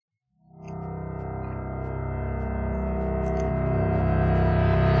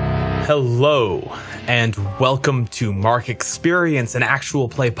Hello, and welcome to Mark Experience, an actual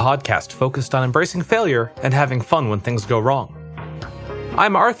play podcast focused on embracing failure and having fun when things go wrong.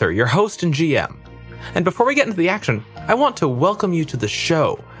 I'm Arthur, your host and GM, and before we get into the action, I want to welcome you to the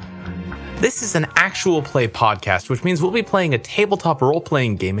show. This is an actual play podcast, which means we'll be playing a tabletop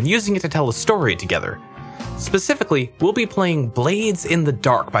role-playing game and using it to tell a story together. Specifically, we'll be playing Blades in the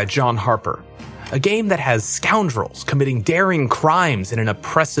Dark by John Harper, a game that has scoundrels committing daring crimes in an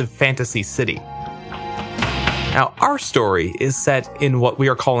oppressive fantasy city. Now, our story is set in what we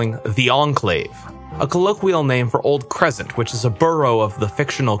are calling the Enclave, a colloquial name for Old Crescent, which is a borough of the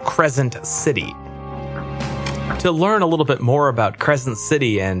fictional Crescent City. To learn a little bit more about Crescent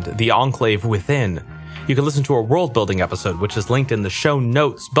City and the Enclave within, you can listen to a world-building episode, which is linked in the show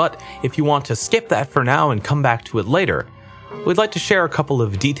notes, but if you want to skip that for now and come back to it later, we'd like to share a couple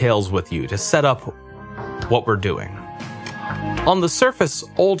of details with you to set up what we're doing. On the surface,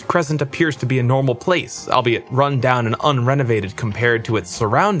 Old Crescent appears to be a normal place, albeit run down and unrenovated compared to its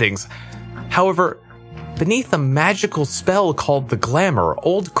surroundings. However, beneath a magical spell called the Glamour,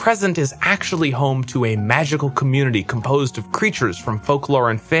 Old Crescent is actually home to a magical community composed of creatures from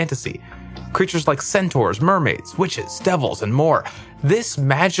folklore and fantasy. Creatures like centaurs, mermaids, witches, devils, and more. This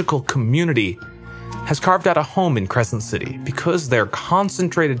magical community has carved out a home in Crescent City because their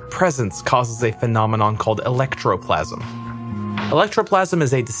concentrated presence causes a phenomenon called electroplasm. Electroplasm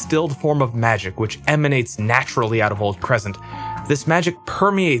is a distilled form of magic which emanates naturally out of Old Crescent. This magic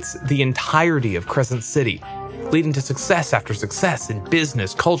permeates the entirety of Crescent City, leading to success after success in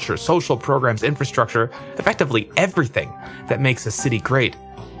business, culture, social programs, infrastructure, effectively everything that makes a city great.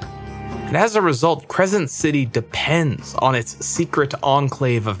 And as a result, Crescent City depends on its secret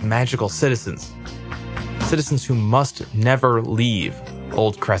enclave of magical citizens. Citizens who must never leave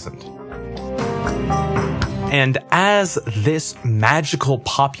Old Crescent. And as this magical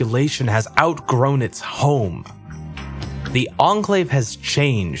population has outgrown its home, the Enclave has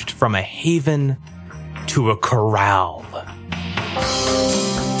changed from a haven to a corral.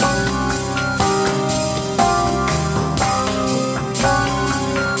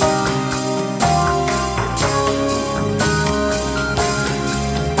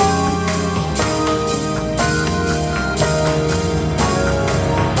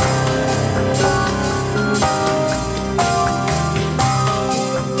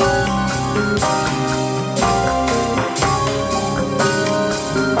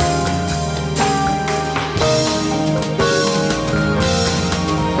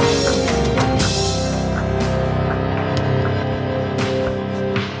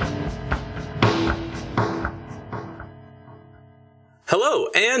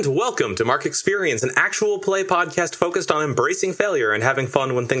 And welcome to Mark Experience, an actual play podcast focused on embracing failure and having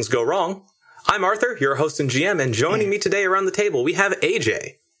fun when things go wrong. I'm Arthur, your host and GM, and joining me today around the table, we have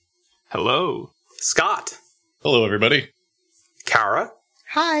AJ. Hello. Scott. Hello, everybody. Kara.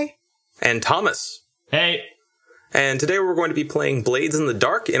 Hi. And Thomas. Hey. And today we're going to be playing Blades in the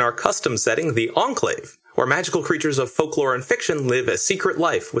Dark in our custom setting, the Enclave, where magical creatures of folklore and fiction live a secret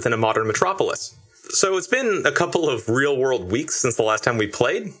life within a modern metropolis. So it's been a couple of real-world weeks since the last time we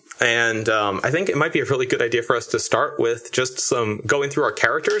played, and I think it might be a really good idea for us to start with just some going through our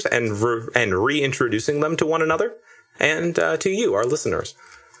characters and reintroducing them to one another and to you, our listeners.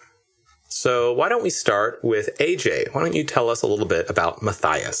 So why don't we start with AJ? Why don't you tell us a little bit about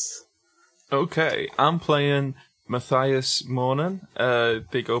Matthias? Okay, I'm playing Matthias Mornan.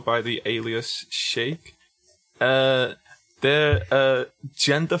 They go by the alias Shake. They're a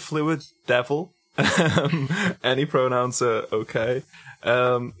gender-fluid devil. Any pronouns are okay.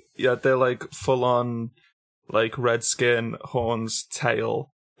 Yeah, they're like full on, like red skin, horns,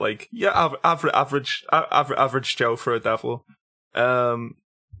 tail. Like average Joe for a devil.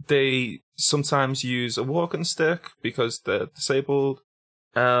 They sometimes use a walking stick because they're disabled.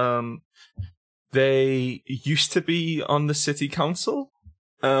 They used to be on the city council,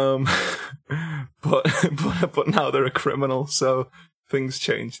 but now they're a criminal, so things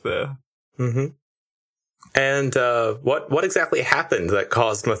changed there. Mm-hmm. And what exactly happened that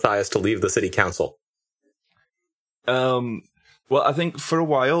caused Matthias to leave the city council? Well, I think for a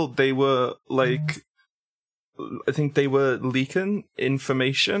while they were like, I think they were leaking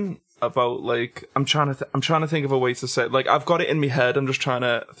information about like I'm trying to think of a way to say it. Like I've got it in my head. I'm just trying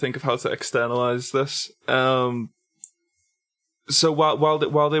to think of how to externalize this. So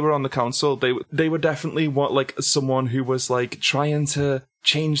while they were on the council, they were definitely someone who was like trying to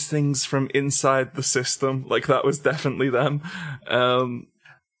change things from inside the system. Like that was definitely them.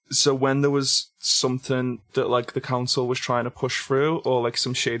 So when there was something that like the council was trying to push through, or like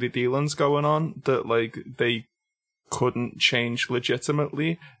some shady dealings going on, that like they couldn't change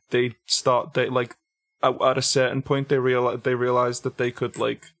legitimately, at a certain point they realized that they could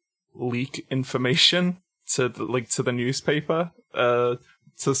like leak information to the newspaper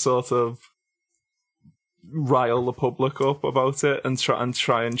to sort of rile the public up about it and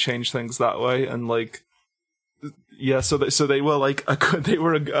try and change things that way. And like, yeah, so they were like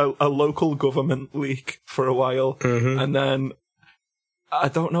a local government leak for a while, and then I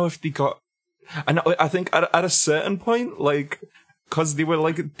don't know if they got. I think at a certain point, like, because they were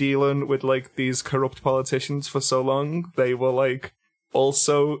like dealing with like these corrupt politicians for so long, they were like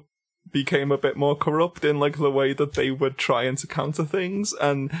also became a bit more corrupt in like the way that they were trying to counter things,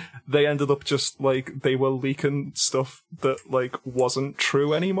 and they ended up just like they were leaking stuff that like wasn't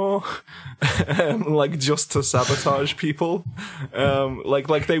true anymore, like just to sabotage people.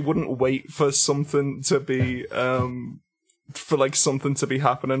 Like they wouldn't wait for something to be something to be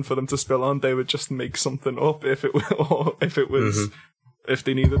happening for them to spill on. They would just make something up if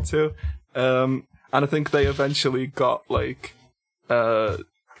they needed to. And I think they eventually got like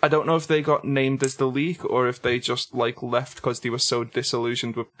I don't know if they got named as the leak or if they just like left because they were so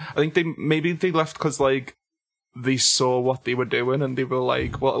disillusioned with. I think they left because like they saw what they were doing and they were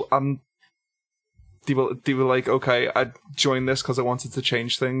like, well, They were like, okay, I joined this because I wanted to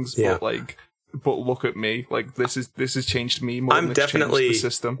change things, but look at me, like this has changed me more. I'm definitely the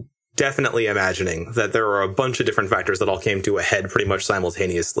system. Definitely imagining that there are a bunch of different factors that all came to a head pretty much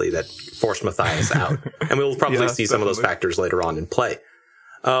simultaneously that forced Matthias out, and we'll probably see some of those factors later on in play.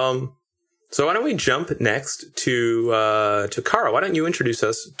 So why don't we jump next to Kara? Why don't you introduce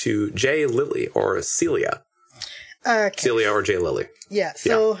us to J. Lily or Celia? Okay. Celia or J. Lily. Yeah,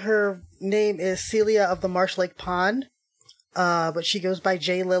 so her name is Celia of the Marsh Lake Pond, but she goes by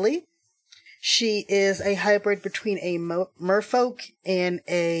J. Lily. She is a hybrid between a merfolk and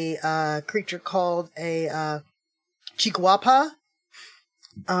a creature called a Chihuahua.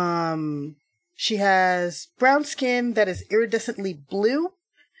 She has brown skin that is iridescently blue.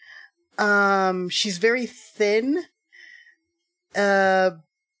 She's very thin.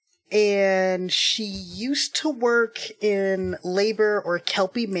 And she used to work in labor or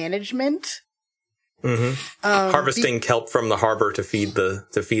kelpie management. Mm-hmm. Harvesting kelp from the harbor to feed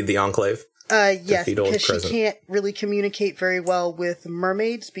the Enclave. Yes, because she can't really communicate very well with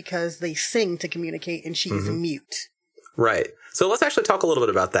mermaids because they sing to communicate and she is mute. Right. So let's actually talk a little bit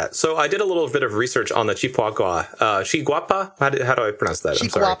about that. So I did a little bit of research on the Chihuahua. Chihuahua? How do I pronounce that?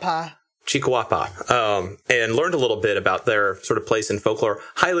 Chihuahua. And learned a little bit about their sort of place in folklore.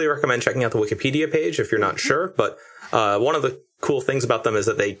 Highly recommend checking out the Wikipedia page if you're not sure. But one of the cool things about them is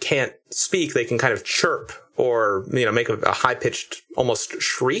that they can't speak. They can kind of chirp or, make a high-pitched, almost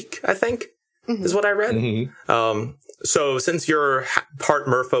shriek, I think, is what I read. Mm-hmm. So since you're part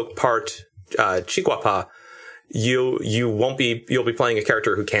merfolk, part Chihuahua, you'll be playing a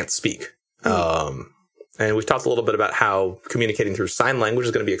character who can't speak. And we've talked a little bit about how communicating through sign language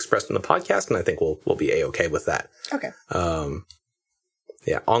is going to be expressed in the podcast, and I think we'll be A-okay with that. Okay.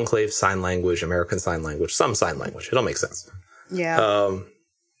 Enclave sign language, American sign language, some sign language. It'll make sense. Yeah.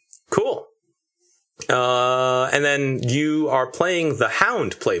 Cool. And then you are playing the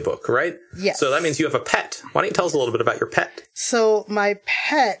Hound playbook, right? Yes. So that means you have a pet. Why don't you tell us a little bit about your pet? So my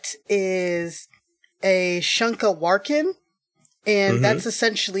pet is a Shunka Warkin. And that's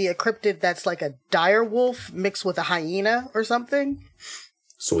essentially a cryptid that's like a dire wolf mixed with a hyena or something.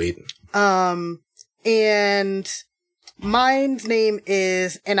 Sweet. And mine's name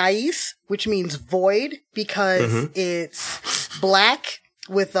is Anais, which means void because it's black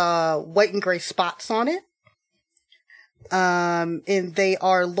with white and gray spots on it. And they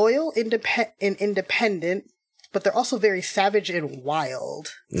are loyal and independent, but they're also very savage and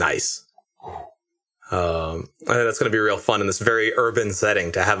wild. Nice. I think that's going to be real fun in this very urban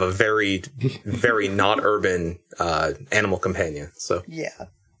setting to have a very, very not urban animal companion. So yeah,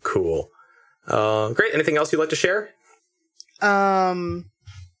 cool. Great. Anything else you'd like to share? Not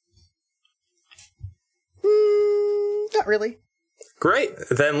really. Great.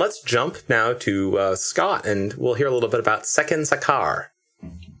 Then let's jump now to Scott, and we'll hear a little bit about Second Sakar.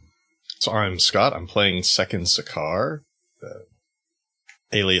 So I'm Scott. I'm playing Second Sakar,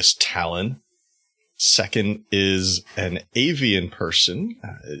 alias Talon. Second is an avian person,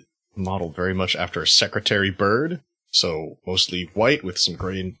 modeled very much after a secretary bird, so mostly white with some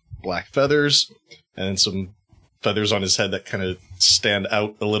gray and black feathers, and some feathers on his head that kind of stand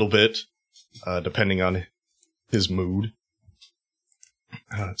out a little bit, depending on his mood.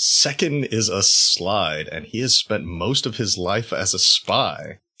 Second is a slide, and he has spent most of his life as a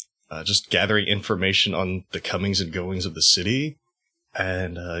spy, just gathering information on the comings and goings of the city,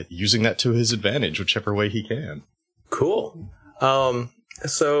 and using that to his advantage, whichever way he can. Cool.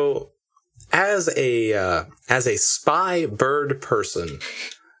 So as a spy bird person,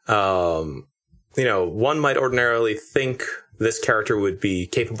 one might ordinarily think this character would be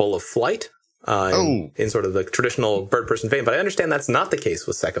capable of flight, in sort of the traditional bird person vein, but I understand that's not the case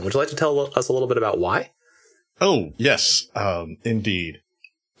with Second. Would you like to tell us a little bit about why? Oh, yes, indeed.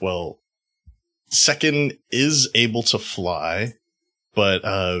 Well, Second is able to fly,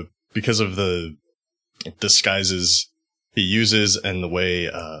 but because of the disguises he uses and the way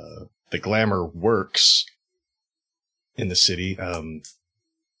the glamour works in the city,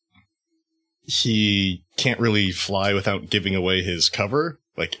 he can't really fly without giving away his cover.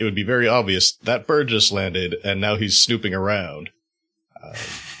 Like, it would be very obvious that bird just landed and now he's snooping around.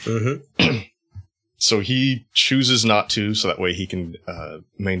 So he chooses not to, so that way he can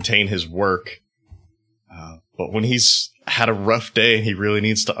maintain his work. But when he's had a rough day and he really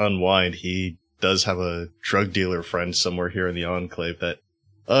needs to unwind, he does have a drug dealer friend somewhere here in the Enclave that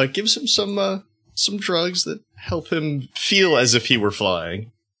gives him some drugs that help him feel as if he were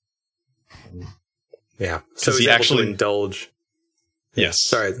flying. Yeah, so he's able to indulge. Yes.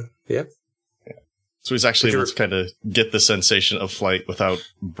 Sorry. Yeah. So he's actually able to kind of get the sensation of flight without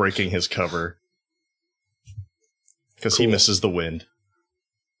breaking his cover. Because he misses the wind.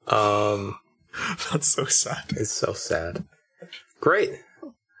 That's so sad. It's so sad. Great.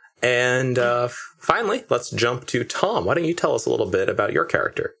 And finally, let's jump to Tom. Why don't you tell us a little bit about your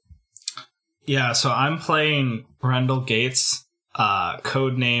character? Yeah, so I'm playing Grendel Gates,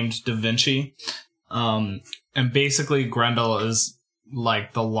 codenamed Da Vinci. And basically Grendel is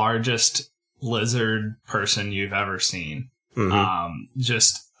like the largest lizard person you've ever seen.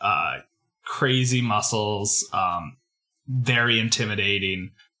 Just crazy muscles, very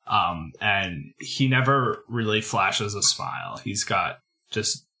intimidating, and he never really flashes a smile. He's got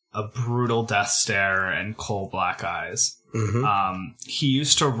just a brutal death stare and coal black eyes. He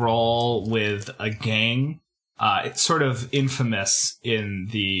used to roll with a gang. It's sort of infamous in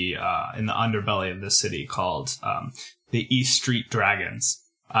the underbelly of the city called the East Street Dragons,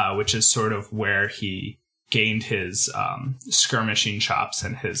 which is sort of where he gained his skirmishing chops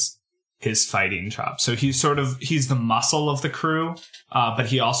and his fighting chops. So he's the muscle of the crew, but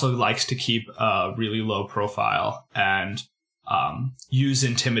he also likes to keep a really low profile and use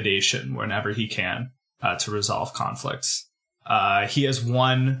intimidation whenever he can to resolve conflicts. He has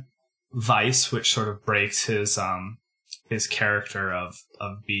one vice which sort of breaks his character of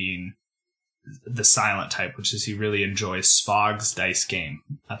being the silent type, which is he really enjoys Spog's dice game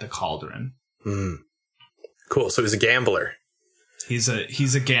at the Cauldron. Cool. So he's a gambler. He's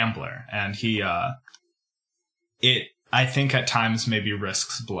a gambler, and he I think at times maybe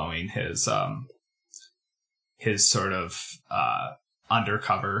risks blowing his sort of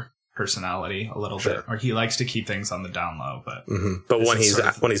undercover personality a little bit, or he likes to keep things on the down low. But when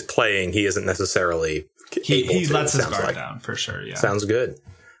he's playing, he isn't necessarily he lets his guard down for sure. Yeah, sounds good.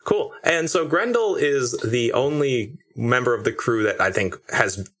 Cool. And so Grendel is the only member of the crew that I think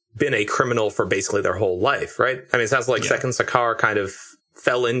has been a criminal for basically their whole life, right? I mean, it sounds like Second Sakar kind of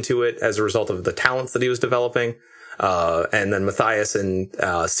fell into it as a result of the talents that he was developing. And then Matthias and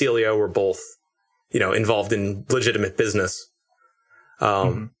Celia were both, involved in legitimate business.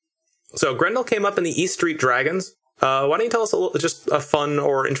 So Grendel came up in the East Street Dragons. Why don't you tell us just a fun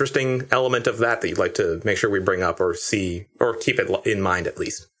or interesting element of that you'd like to make sure we bring up or see or keep it in mind at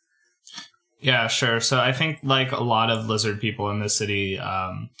least? Yeah, sure. So I think like a lot of lizard people in this city,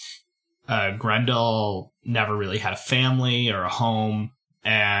 Grendel never really had a family or a home.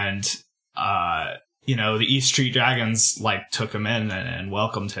 And, the East Street Dragons took him in and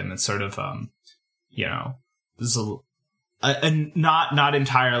welcomed him. It's sort of, this is not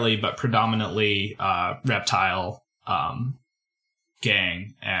entirely, but predominantly reptile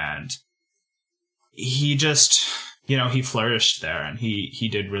gang. And he just, he flourished there, and he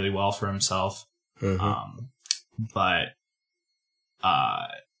did really well for himself. But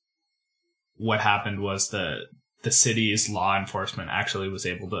what happened was the city's law enforcement actually was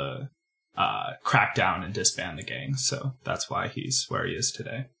able to crack down and disband the gang. So that's why he's where he is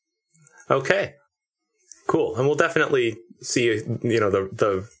today. Okay, cool. And we'll definitely see,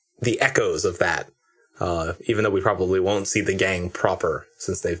 the echoes of that, even though we probably won't see the gang proper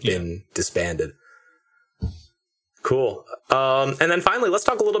since they've been disbanded. Cool. And then finally, let's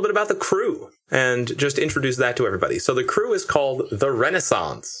talk a little bit about the crew and just introduce that to everybody. So the crew is called the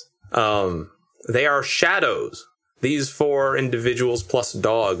Renaissance. They are shadows. These 4 individuals plus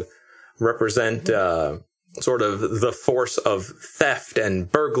dog represent sort of the force of theft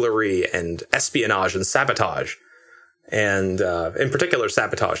and burglary and espionage and sabotage. And in particular,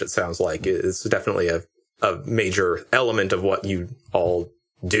 sabotage, it sounds like, is definitely a major element of what you all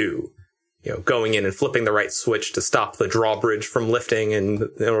do. You know, going in and flipping the right switch to stop the drawbridge from lifting and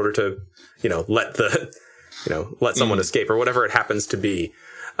in order to, let someone escape or whatever it happens to be.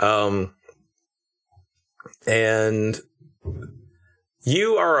 And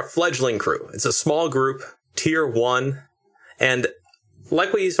you are a fledgling crew. It's a small group, tier 1. And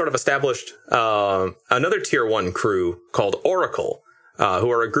like we sort of established, another tier 1 crew called Oracle,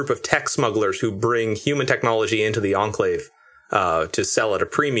 who are a group of tech smugglers who bring human technology into the Enclave to sell at a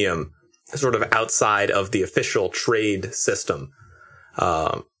premium, sort of outside of the official trade system.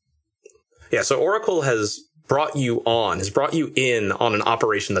 So Oracle has brought you in on an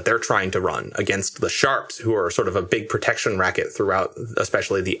operation that they're trying to run against the Sharps, who are sort of a big protection racket throughout,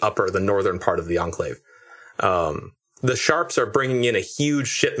 especially the northern part of the Enclave. The Sharps are bringing in a huge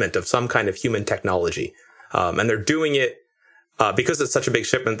shipment of some kind of human technology. And they're doing it, because it's such a big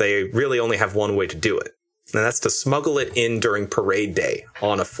shipment, they really only have one way to do it. And that's to smuggle it in during parade day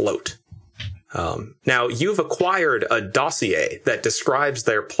on a float. Now, you've acquired a dossier that describes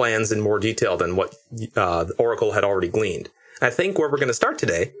their plans in more detail than what Oracle had already gleaned. I think where we're going to start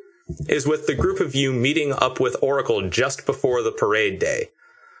today is with the group of you meeting up with Oracle just before the parade day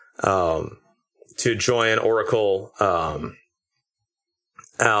to join Oracle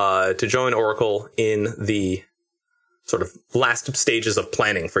in the sort of last stages of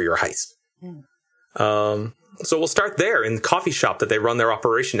planning for your heist. So we'll start there in the coffee shop that they run their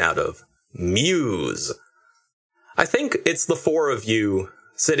operation out of. Muse. I think it's the four of you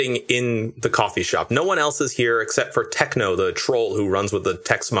sitting in the coffee shop. No one else is here except for Techno, the troll who runs with the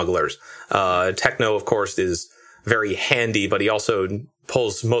tech smugglers. Techno, of course, is very handy, but he also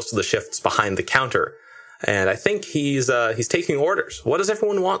pulls most of the shifts behind the counter. And I think he's taking orders. What does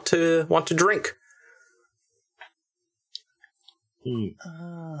everyone want to drink?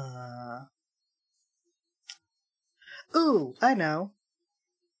 Ooh, I know.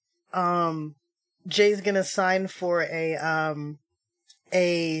 Jay's gonna sign for a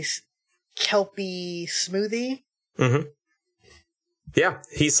kelpie smoothie. Mm-hmm. Yeah,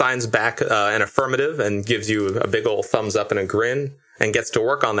 he signs back an affirmative and gives you a big old thumbs up and a grin and gets to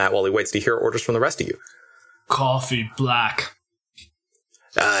work on that while he waits to hear orders from the rest of you. Coffee black.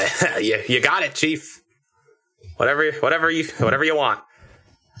 You got it, Chief. Whatever you want.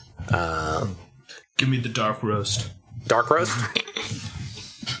 Give me the dark roast. Dark roast?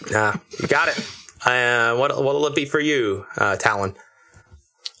 You got it. What'll it be for you, Talon?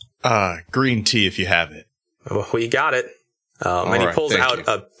 Green tea if you have it. Well, you got it. And he pulls out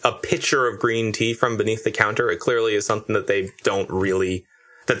a pitcher of green tea from beneath the counter. It clearly is something that they don't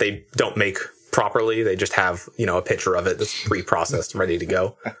make properly. They just have, a pitcher of it that's pre-processed, ready to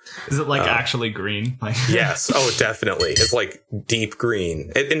go. Is it actually green? Yes. Oh, definitely. It's like deep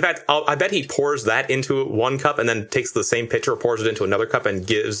green. In fact, I bet he pours that into one cup and then takes the same pitcher, pours it into another cup and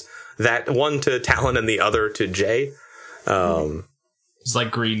gives that one to Talon and the other to Jay. It's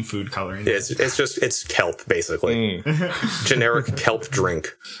like green food coloring. It's kelp, basically. Generic kelp drink.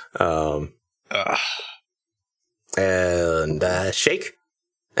 And shake?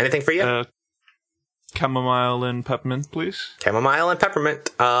 Anything for you? Chamomile and peppermint, please. Chamomile and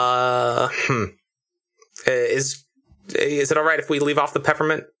peppermint. Is it all right if we leave off the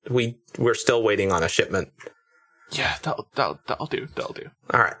peppermint? We're still waiting on a shipment. Yeah, that'll do.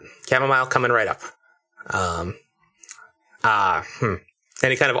 All right, chamomile coming right up. And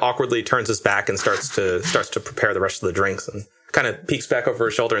he kind of awkwardly turns his back and starts to prepare the rest of the drinks and kind of peeks back over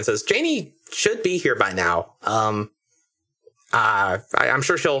his shoulder and says, "Janie should be here by now. I'm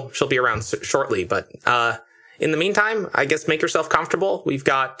sure she'll be around shortly, but in the meantime, I guess make yourself comfortable. We've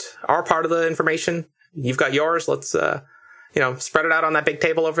got our part of the information. You've got yours. Let's spread it out on that big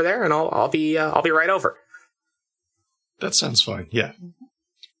table over there, and I'll be right over." That sounds fine. Yeah.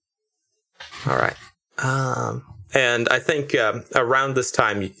 All right. And I think around this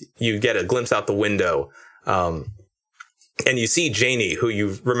time you get a glimpse out the window, and you see Janie, who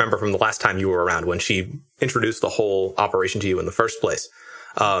you remember from the last time you were around when she introduced the whole operation to you in the first place.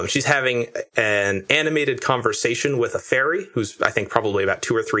 She's having an animated conversation with a fairy who's, I think, probably about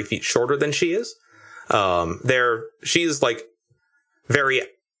 2 or 3 feet shorter than she is. She's like very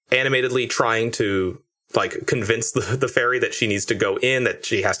animatedly trying to convince the fairy that she needs to go in, that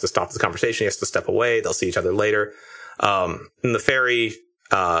she has to stop this conversation. She has to step away. They'll see each other later. And the fairy,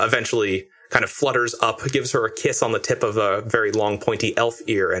 eventually kind of flutters up, gives her a kiss on the tip of a very long pointy elf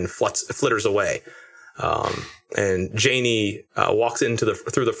ear and flitters away. And Janie, walks through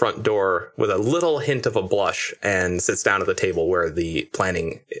the front door with a little hint of a blush and sits down at the table where the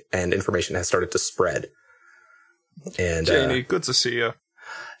planning and information has started to spread. And Janie, good to see you.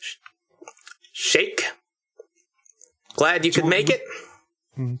 Shake. Glad you could make it.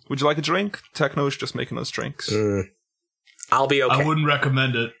 Would you like a drink? Techno's just making us drinks. I'll be okay. I wouldn't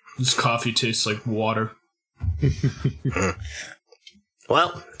recommend it. This coffee tastes like water.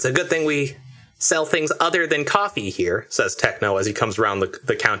 Well, it's a good thing we sell things other than coffee here, says Techno as he comes around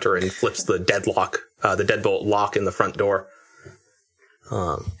the counter and flips the deadbolt lock in the front door.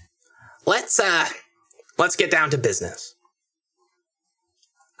 Let's get down to business.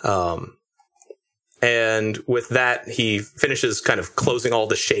 And with that, he finishes kind of closing all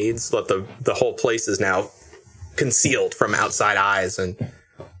the shades, so that the whole place is now concealed from outside eyes, and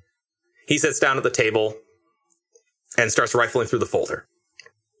he sits down at the table and starts rifling through the folder.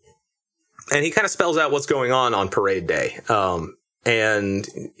 And he kind of spells out what's going on parade day. And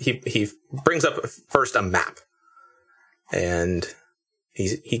he brings up first a map. And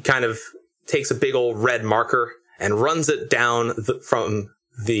he kind of takes a big old red marker and runs it down from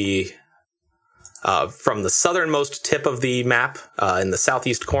the southernmost tip of the map in the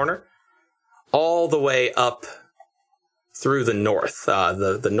southeast corner, all the way up through the north,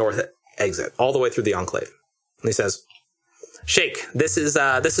 the north exit, all the way through the Enclave. And he says, Shake, this is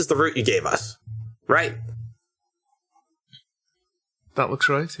the route you gave us, right? That looks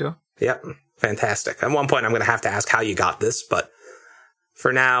right, yeah. Yep, fantastic. At one point, I'm going to have to ask how you got this, but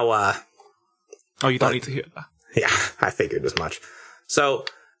for now... oh, you don't need to hear that. Yeah, I figured as much. So,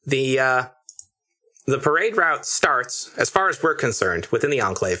 the parade route starts, as far as we're concerned, within the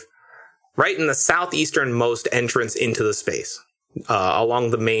Enclave, right in the southeasternmost entrance into the space, along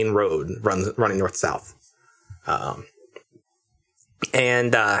the main road running north-south.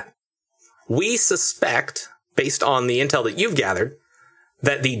 And we suspect, based on the intel that you've gathered,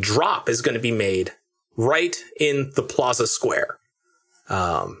 that the drop is going to be made right in the Plaza Square,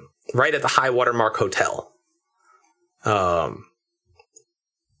 right at the High Watermark Hotel.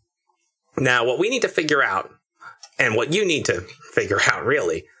 Now, what we need to figure out, and what you need to figure out,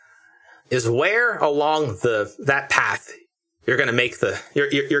 really, is where along that path you're going to make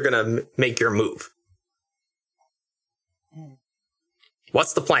you're going to make your move.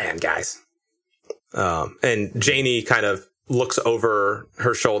 What's the plan, guys? And Janie kind of looks over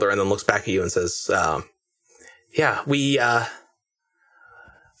her shoulder and then looks back at you and says, yeah, we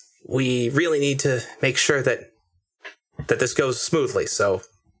really need to make sure that this goes smoothly. So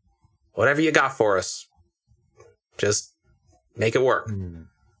whatever you got for us, just make it work.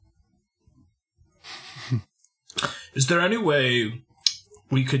 Is there any way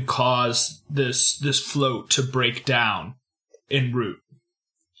we could cause this float to break down en route?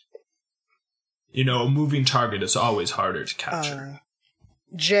 You know, a moving target is always harder to capture.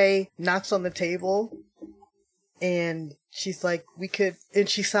 Jay knocks on the table, and she's like,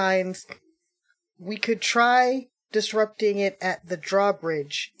 she signs, we could try disrupting it at the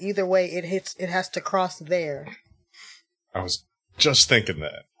drawbridge. Either way, it has to cross there. I was just thinking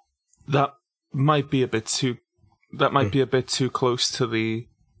that. That might be a bit too close to the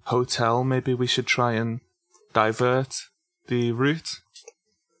hotel. Maybe we should try and divert the route.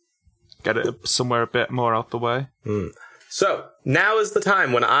 Get it somewhere a bit more out the way. So, now is the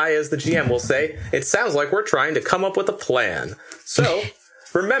time when I, as the GM, will say, it sounds like we're trying to come up with a plan. So,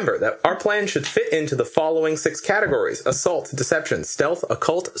 remember that our plan should fit into the following 6 categories: assault, deception, stealth,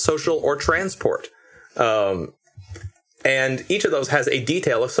 occult, social, or transport. And each of those has a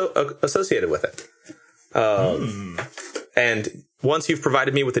detail associated with it. And once you've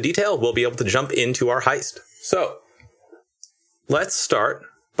provided me with the detail, we'll be able to jump into our heist. So, let's start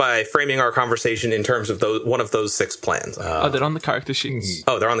by framing our conversation in terms of one of those 6 plans. They're on the character sheets.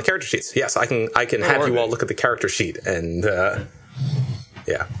 Oh, they're on the character sheets. Yes, I can have you all look at the character sheet and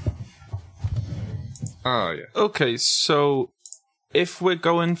yeah. Oh yeah. Okay, so if we're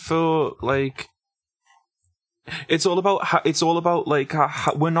going for like, it's all about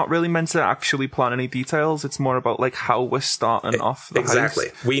how we're not really meant to actually plan any details. It's more about like how we're starting off the exactly.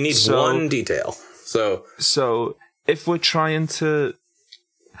 heist. We need one detail. So if we're trying to,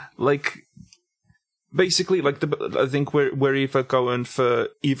 like, basically, like, I think we're either going for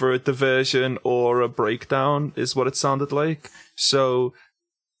either a diversion or a breakdown, is what it sounded like. So,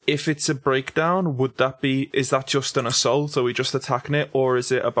 if it's a breakdown, is that just an assault? Are we just attacking it, or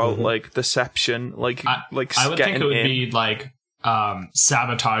is it about like deception? I would think it would be like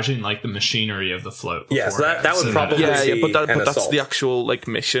sabotaging like the machinery of the float. Yes, that would probably be but that's the actual like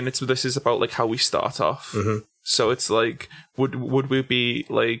mission. This is about like how we start off. So it's like, would we be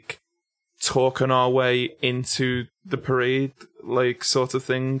like talking our way into the parade, like sort of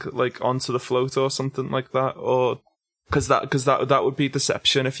thing, like onto the float or something like that, or because that would be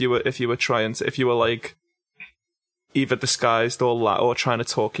deception if you were like either disguised or trying to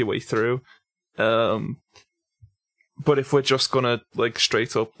talk your way through. But if we're just gonna like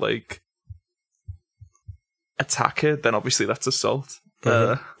straight up like attack it, then obviously that's assault.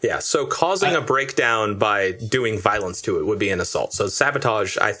 Yeah, so causing a breakdown by doing violence to it would be an assault. So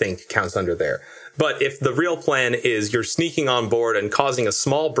sabotage, I think, counts under there. But if the real plan is you're sneaking on board and causing a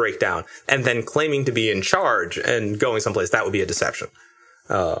small breakdown and then claiming to be in charge and going someplace, that would be a deception.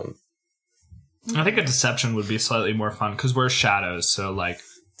 I think a deception would be slightly more fun because we're shadows, so like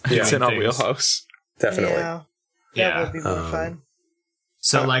It's in our wheelhouse. Definitely. Yeah. Yeah. That would be more fun.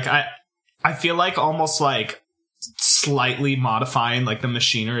 So like I feel like almost like slightly modifying like the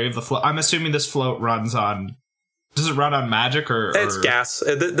machinery of the float. I'm assuming this float runs on. Does it run on magic or It's gas.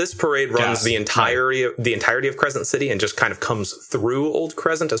 This parade runs Gas, the entirety of Crescent City and just kind of comes through Old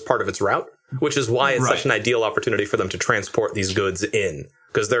Crescent as part of its route, which is why it's such an ideal opportunity for them to transport these goods in,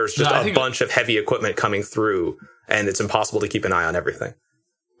 because there's just a bunch of heavy equipment coming through, and it's impossible to keep an eye on everything.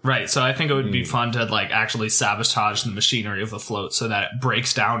 Right, so I think it would be fun to like actually sabotage the machinery of the float so that it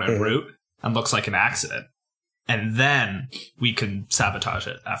breaks down en route and looks like an accident. And then we can sabotage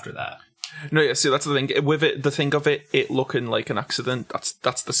it after that. No, yeah, see, that's the thing. With it, the thing of it looking like an accident,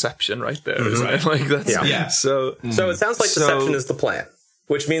 that's deception right there, isn't it? Like, that's, Yeah. So it sounds like deception is the plan,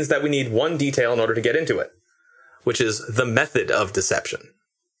 which means that we need one detail in order to get into it, which is the method of deception.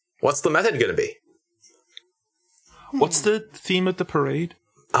 What's the method going to be? What's the theme of the parade?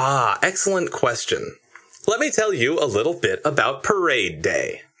 Excellent question. Let me tell you a little bit about Parade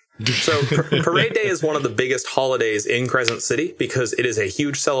Day. So Parade Day is one of the biggest holidays in Crescent City because it is a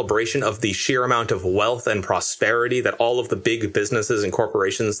huge celebration of the sheer amount of wealth and prosperity that all of the big businesses and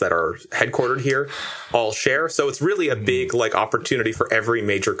corporations that are headquartered here all share. So it's really a big like opportunity for every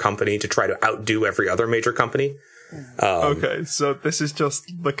major company to try to outdo every other major company. Okay, so this is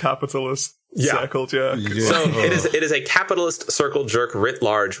just the capitalist circle jerk. Yeah. So it is a capitalist circle jerk writ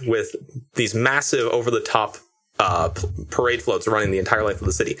large with these massive over the top parade floats running the entire length of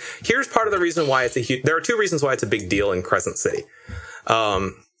the city. Here's part of the reason why it's there are two reasons why it's a big deal in Crescent City.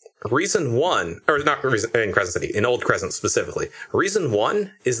 Reason one, or not in Crescent City, in Old Crescent specifically. Reason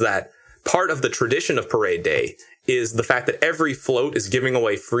one is that part of the tradition of Parade Day is the fact that every float is giving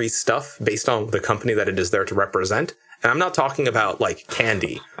away free stuff based on the company that it is there to represent. And I'm not talking about like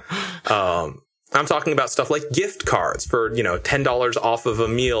candy. I'm talking about stuff like gift cards for, $10 off of a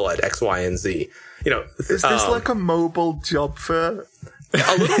meal at X, Y, and Z. Is this like a mobile job fair?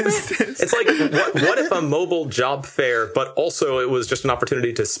 A little bit. It's like, what if a mobile job fair, but also it was just an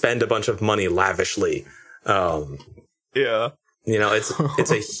opportunity to spend a bunch of money lavishly? Yeah.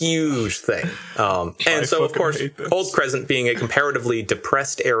 It's a huge thing. And so, of course, Old Crescent being a comparatively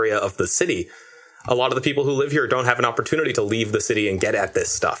depressed area of the city, a lot of the people who live here don't have an opportunity to leave the city and get at this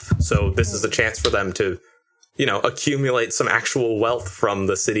stuff. So this is a chance for them to, accumulate some actual wealth from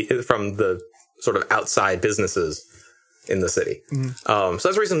the city, from the sort of outside businesses in the city. So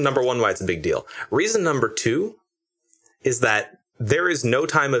that's reason number one why it's a big deal. Reason number two is that there is no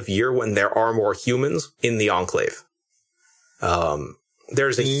time of year when there are more humans in the Enclave.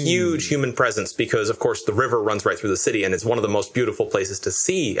 There's a huge human presence because, of course, the river runs right through the city and it's one of the most beautiful places to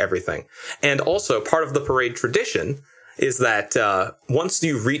see everything. And also part of the parade tradition is that once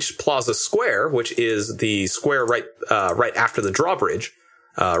you reach Plaza Square, which is the square right after the drawbridge,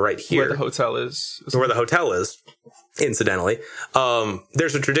 right here. Where the hotel is. Where the hotel is, incidentally.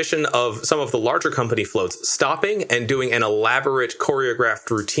 There's a tradition of some of the larger company floats stopping and doing an elaborate choreographed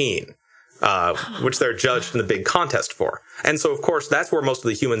routine. Which they're judged in the big contest for. And so, of course, that's where most of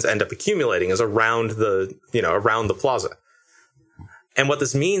the humans end up accumulating, is around the plaza. And what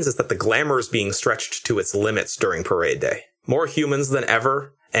this means is that the glamour is being stretched to its limits during Parade Day. More humans than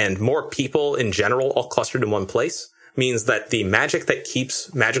ever, and more people in general all clustered in one place, means that the magic that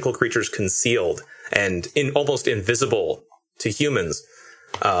keeps magical creatures concealed and almost invisible to humans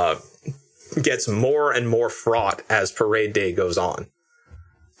gets more and more fraught as Parade Day goes on.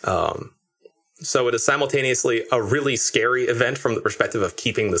 So it is simultaneously a really scary event from the perspective of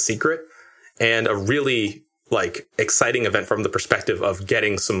keeping the secret and a really exciting event from the perspective of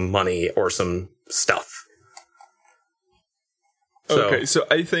getting some money or some stuff. So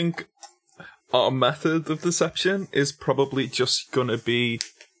I think our method of deception is probably just gonna be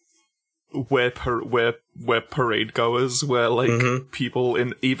where parade goers, where people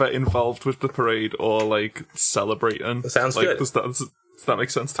either involved with the parade or celebrating. Sounds good. Does that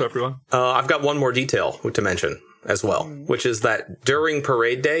make sense to everyone? I've got one more detail to mention as well, which is that during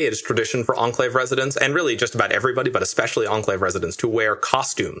Parade Day, it is tradition for Enclave residents, and really just about everybody, but especially Enclave residents, to wear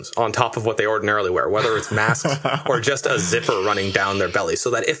costumes on top of what they ordinarily wear, whether it's masks or just a zipper running down their belly, so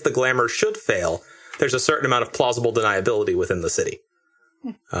that if the glamour should fail, there's a certain amount of plausible deniability within the city.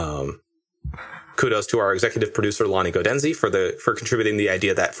 kudos to our executive producer, Lonnie Godenzi, for contributing the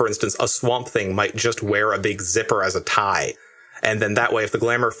idea that, for instance, a Swamp Thing might just wear a big zipper as a tie. And then that way, if the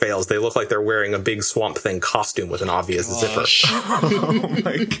glamour fails, they look like they're wearing a big Swamp Thing costume with an obvious zipper. Oh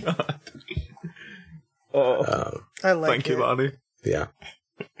my god. Oh, I like thank you, Lonnie. Yeah.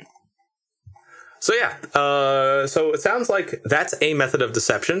 So yeah, so it sounds like that's a method of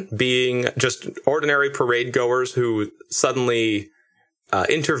deception, being just ordinary parade goers who suddenly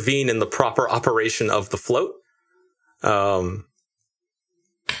intervene in the proper operation of the float. Well,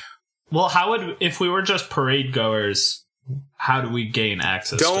 if we were just parade goers, how do we gain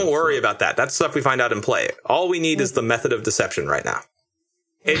access? Don't worry about that. That's stuff we find out in play. All we need is the method of deception right now.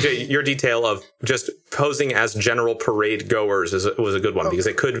 AJ, your detail of just posing as general parade goers was a good one, because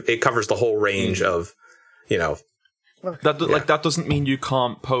it covers the whole range of, That doesn't mean you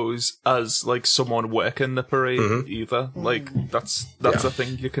can't pose as like someone working the parade either. Like that's a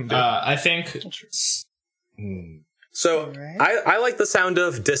thing you can do. I think. So I like the sound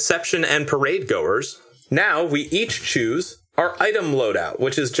of deception and parade goers. Now we each choose our item loadout,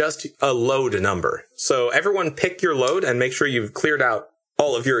 which is just a load number. So everyone pick your load and make sure you've cleared out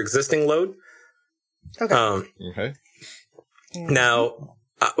all of your existing load. Okay. Okay. Now,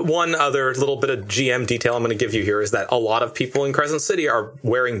 one other little bit of GM detail I'm going to give you here is that a lot of people in Crescent City are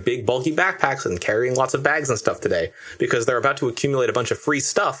wearing big, bulky backpacks and carrying lots of bags and stuff today because they're about to accumulate a bunch of free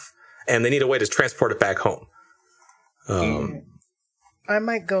stuff and they need a way to transport it back home. I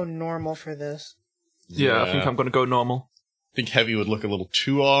might go normal for this. Yeah, I think I'm going to go normal. I think heavy would look a little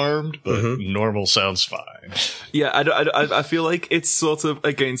too armed, but normal sounds fine. Yeah, I feel like it's sort of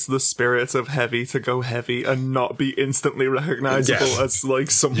against the spirit of heavy to go heavy and not be instantly recognizable as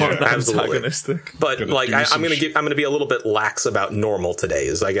like someone antagonistic. But like, I'm gonna be a little bit lax about normal today.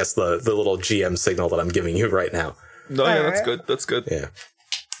 Is I guess the little GM signal that I'm giving you right now. No, yeah, that's good. That's good. Yeah.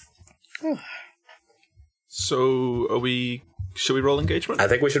 So, should we roll engagement? I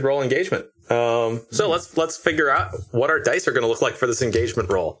think we should roll engagement. So let's figure out what our dice are going to look like for this engagement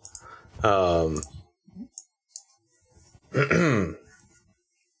roll.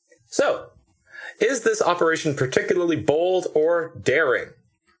 So, is this operation particularly bold or daring?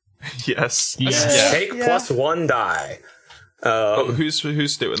 Yes. Take +1 die. Who's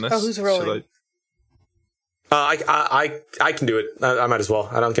doing this? Oh, who's rolling? I can do it. I might as well.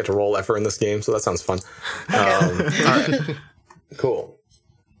 I don't get to roll ever in this game, so that sounds fun. All right. Cool.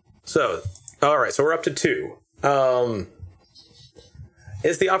 So, all right. So we're up to 2.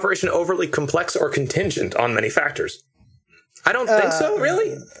 Is the operation overly complex or contingent on many factors? I don't think so,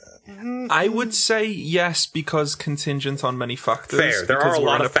 really. I would say yes, because contingent on many factors. Fair. There are a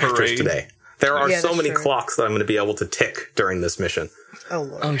lot of factors today. There are so many true. clocks that I'm going to be able to tick during this mission. Oh,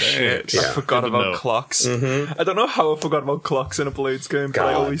 Lord. Oh shit! Yeah. I forgot about clocks. I don't know how I forgot about clocks in a Blades game, but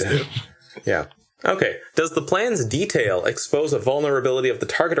I always do. Yeah. Okay. Does the plan's detail expose a vulnerability of the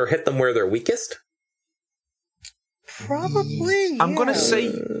target or hit them where they're weakest? Probably. I'm gonna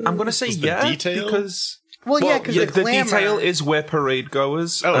say yeah, detail? because because the glamour. detail is where parade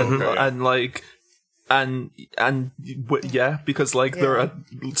goers because there are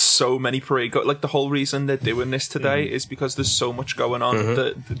so many parade goers. Like the whole reason they're doing this today is because there's so much going on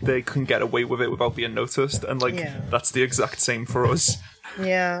that they can get away with it without being noticed, and that's the exact same for us.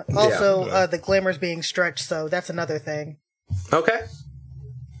 Yeah. Also, the glamour's being stretched, so that's another thing. Okay.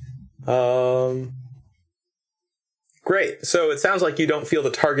 Great. So it sounds like you don't feel the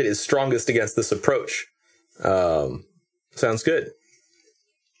target is strongest against this approach. Sounds good.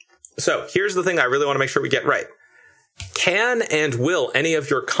 So here's the thing I really want to make sure we get right. Can and will any of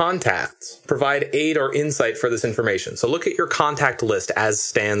your contacts provide aid or insight for this information? So look at your contact list as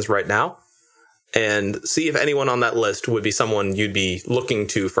stands right now and see if anyone on that list would be someone you'd be looking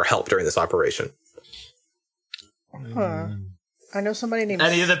to for help during this operation. Huh. I know somebody named...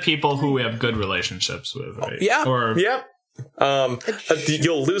 Any of the people who we have good relationships with, right? Yeah. Or... Yep.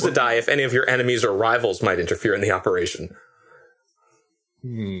 You'll lose a die if any of your enemies or rivals might interfere in the operation.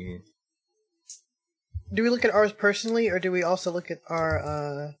 Do we look at ours personally, or do we also look at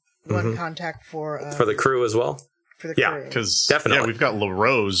our one contact for the crew as well? For the crew. Because definitely we've got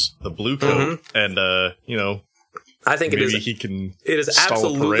LaRose, the blue coat, and I think it is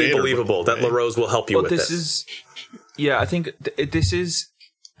absolutely believable that LaRose will help you with this. I think this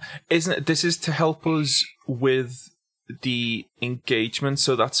is to help us with the engagement,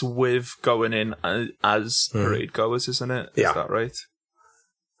 so that's with going in as parade goers, isn't it? Is that right?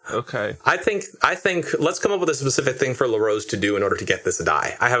 Okay. I think let's come up with a specific thing for LaRose to do in order to get this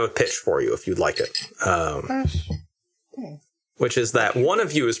die. I have a pitch for you if you'd like it. Which is that one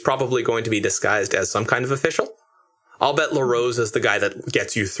of you is probably going to be disguised as some kind of official. I'll bet LaRose is the guy that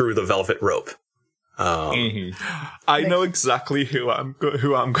gets you through the velvet rope. I know exactly who I'm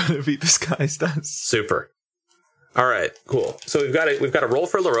going to be disguised as. Super. All right, cool. So we've got a roll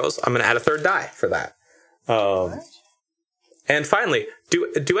for LaRose. I'm going to add a third die for that. And finally,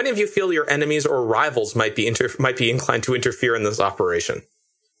 do any of you feel your enemies or rivals might be inclined to interfere in this operation?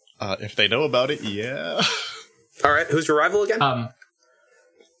 If they know about it, yeah. All right, who's your rival again?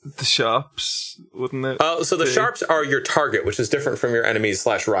 The Sharps, wouldn't it? Oh, so the Sharps are your target, which is different from your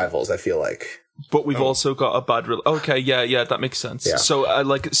enemies/rivals, I feel like. But we've also got a bad... Okay, yeah, that makes sense. Yeah. So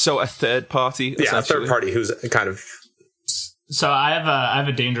a third party, yeah, a third party who's kind of... So I have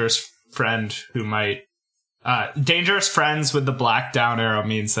a dangerous friend who might... dangerous friends with the black down arrow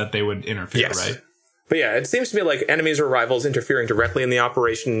means that they would interfere, yes. Right? But yeah, it seems to me like enemies or rivals interfering directly in the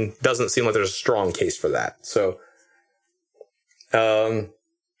operation doesn't seem like there's a strong case for that. So...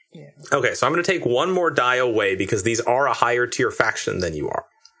 Okay, so I'm going to take one more die away because these are a higher tier faction than you are.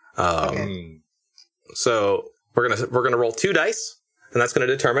 Okay. So we're gonna roll 2 dice, and that's going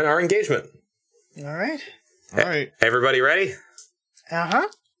to determine our engagement. All right. All right. Everybody ready? Uh-huh.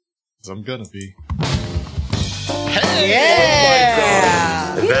 I'm gonna be. Hey!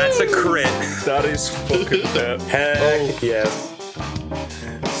 Yeah! Oh my God. That's a crit. That is fucking bad. Heck yes.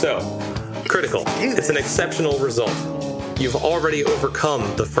 So, critical. It's an exceptional result. You've already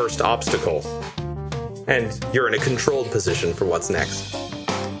overcome the first obstacle, and you're in a controlled position for what's next.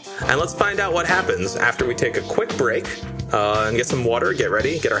 And let's find out what happens after we take a quick break and get some water, get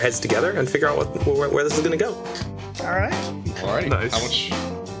ready, get our heads together, and figure out where this is going to go. All right. All right. Nice. How much?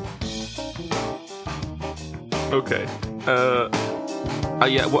 Okay.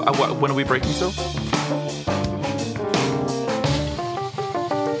 Yeah. When are we breaking till?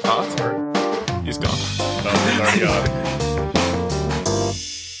 Arthur. He's gone. Oh, sorry, God.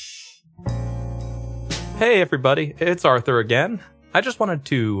 Hey everybody, it's Arthur again. I just wanted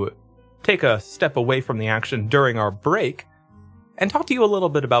to take a step away from the action during our break and talk to you a little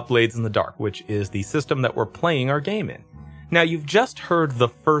bit about Blades in the Dark, which is the system that we're playing our game in. Now, you've just heard the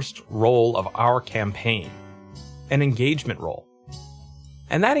first roll of our campaign, an engagement roll.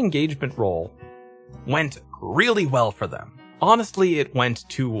 And that engagement roll went really well for them. Honestly, it went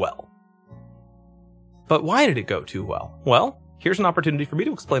too well. But why did it go too well? Well, here's an opportunity for me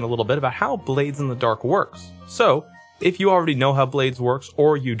to explain a little bit about how Blades in the Dark works. So, if you already know how Blades works,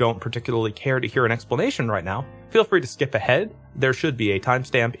 or you don't particularly care to hear an explanation right now, feel free to skip ahead. There should be a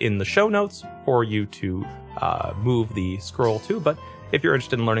timestamp in the show notes for you to move the scroll to, but if you're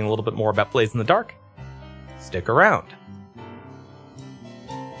interested in learning a little bit more about Blades in the Dark, stick around.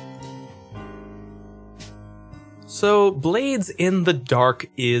 So, Blades in the Dark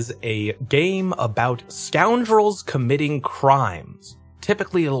is a game about scoundrels committing crimes,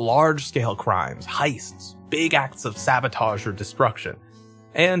 typically large-scale crimes, heists, big acts of sabotage or destruction.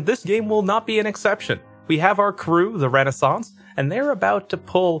 And this game will not be an exception. We have our crew, the Renaissance, and they're about to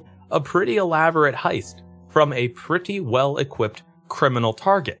pull a pretty elaborate heist from a pretty well-equipped criminal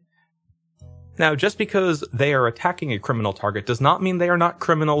target. Now, just because they are attacking a criminal target does not mean they are not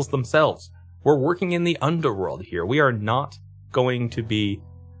criminals themselves. We're working in the underworld here. We are not going to be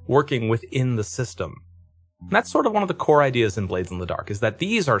working within the system. And that's sort of one of the core ideas in Blades in the Dark, is that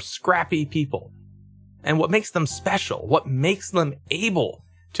these are scrappy people. And what makes them special, what makes them able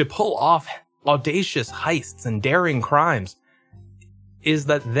to pull off audacious heists and daring crimes, is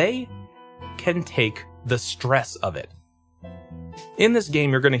that they can take the stress of it. In this game,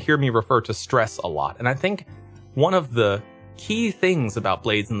 you're going to hear me refer to stress a lot, and I think one of the key things about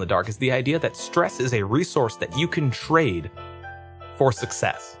Blades in the Dark is the idea that stress is a resource that you can trade for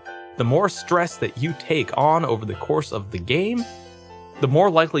success. The more stress that you take on over the course of the game, the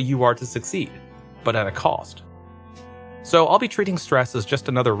more likely you are to succeed, but at a cost. So I'll be treating stress as just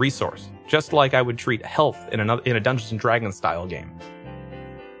another resource, just like I would treat health in a Dungeons & Dragons style game.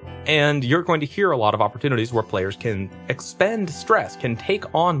 And you're going to hear a lot of opportunities where players can expend stress, can take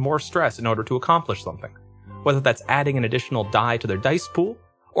on more stress in order to accomplish something. Whether that's adding an additional die to their dice pool,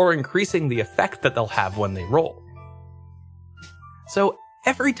 or increasing the effect that they'll have when they roll. So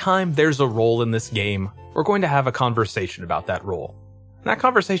every time there's a roll in this game, we're going to have a conversation about that roll. And that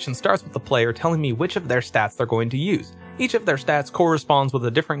conversation starts with the player telling me which of their stats they're going to use. Each of their stats corresponds with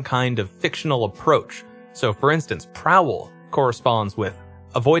a different kind of fictional approach. So for instance, Prowl corresponds with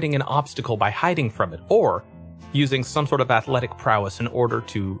avoiding an obstacle by hiding from it, or using some sort of athletic prowess in order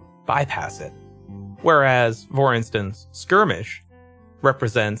to bypass it. Whereas, for instance, Skirmish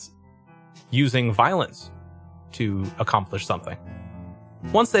represents using violence to accomplish something.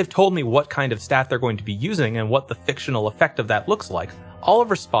 Once they've told me what kind of stat they're going to be using and what the fictional effect of that looks like, I'll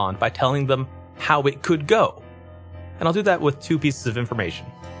respond by telling them how it could go. And I'll do that with 2 pieces of information.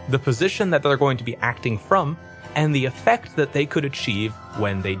 the position that they're going to be acting from, and the effect that they could achieve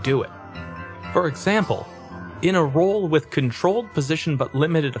when they do it. For example, in a role with controlled position but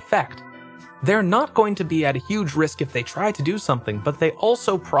limited effect, they're not going to be at a huge risk if they try to do something, but they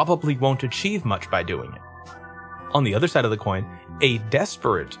also probably won't achieve much by doing it. On the other side of the coin, a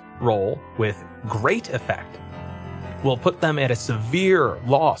desperate role with great effect will put them at a severe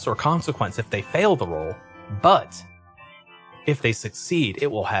loss or consequence if they fail the roll, but if they succeed,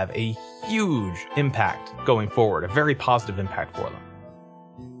 it will have a huge impact going forward, a very positive impact for them.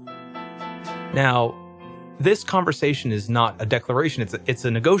 Now, this conversation is not a declaration, it's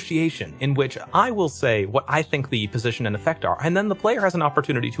a negotiation in which I will say what I think the position and effect are, and then the player has an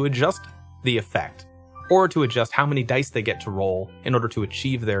opportunity to adjust the effect, or to adjust how many dice they get to roll in order to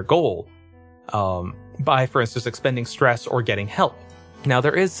achieve their goal, by, for instance, expending stress or getting help. Now,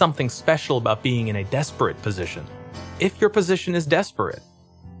 there is something special about being in a desperate position. If your position is desperate,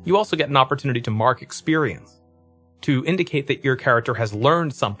 you also get an opportunity to mark experience, to indicate that your character has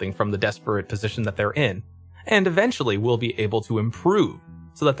learned something from the desperate position that they're in, and eventually will be able to improve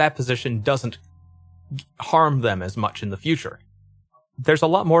so that that position doesn't harm them as much in the future. There's a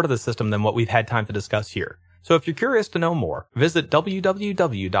lot more to the system than what we've had time to discuss here. So if you're curious to know more, visit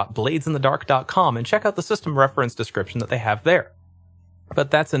www.bladesinthedark.com and check out the system reference description that they have there.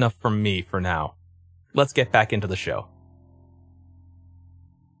 But that's enough from me for now. Let's get back into the show.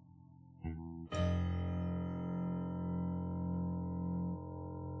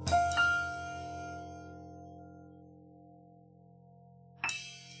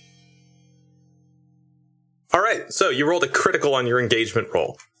 All right, so you rolled a critical on your engagement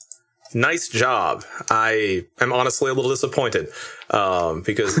roll. Nice job. I am honestly a little disappointed,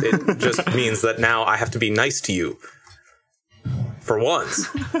 because it just means that now I have to be nice to you. For once.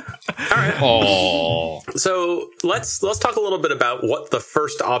 All right. Aww. So let's talk a little bit about what the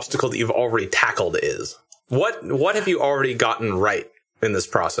first obstacle that you've already tackled is. What have you already gotten right in this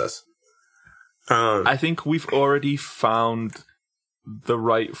process? I think we've already found the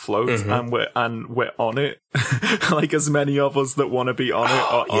right float, and we're on it. Like as many of us that want to be on it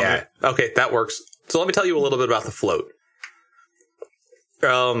are on it. Okay, that works. So let me tell you a little bit about the float.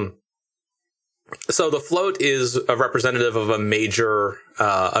 So the float is a representative of a major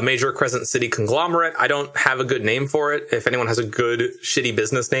Crescent City conglomerate. I don't have a good name for it. If anyone has a good shitty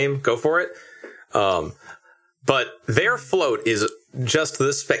business name, go for it. But their float is just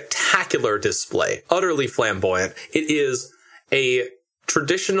this spectacular display, utterly flamboyant. It is a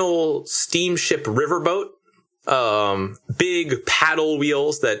traditional steamship riverboat, big paddle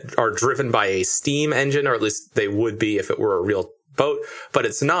wheels that are driven by a steam engine, or at least they would be if it were a real boat, but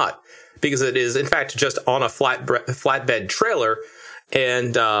it's not, because it is in fact just on a flatbed trailer,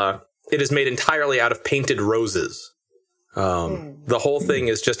 and it is made entirely out of painted roses. The whole thing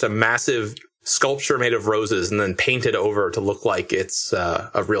is just a massive sculpture made of roses and then painted over to look like it's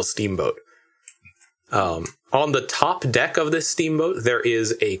a real steamboat. On the top deck of this steamboat, there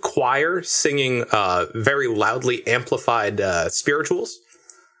is a choir singing very loudly amplified spirituals.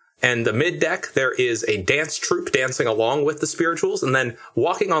 And the mid deck, there is a dance troupe dancing along with the spirituals. And then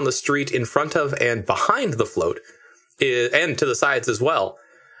walking on the street in front of and behind the float, and to the sides as well,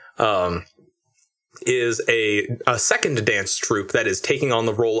 is a second dance troupe that is taking on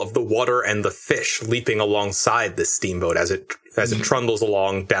the role of the water and the fish leaping alongside this steamboat as it trundles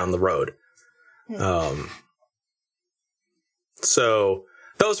along down the road. So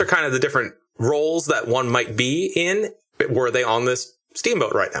those are kind of the different roles that one might be in were they on this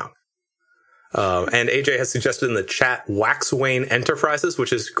steamboat right now. And AJ has suggested in the chat Waxwayne Enterprises,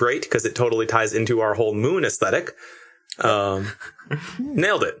 which is great because it totally ties into our whole moon aesthetic.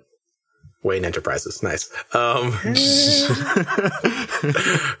 Nailed it. Wayne Enterprises. Nice.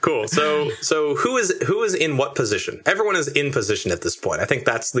 Cool. So who is in what position? Everyone is in position at this point. I think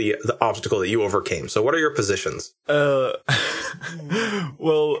that's the obstacle that you overcame. So what are your positions?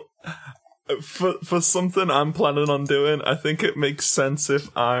 Well, for something I'm planning on doing, I think it makes sense if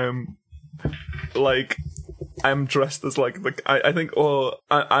I'm dressed as I think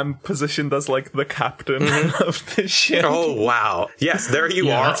I'm positioned as the captain of the ship. Oh wow. Yes, there you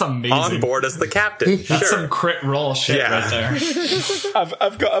are. That's amazing. On board as the captain. That's some crit roll shit right there.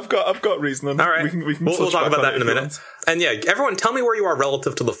 I've got reasoning. All right. We'll talk about that in a minute. And yeah, everyone tell me where you are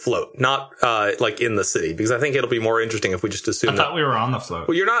relative to the float, not in the city, because I think it'll be more interesting if we just assume I thought we were on the float.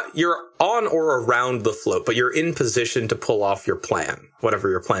 Well, you're on or around the float, but you're in position to pull off your plan, whatever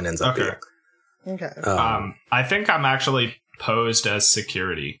your plan ends up being. Okay. I think I'm actually posed as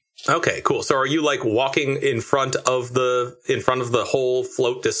security. Okay, cool. So are you walking in front of the whole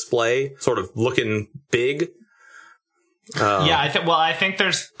float display, sort of looking big? I think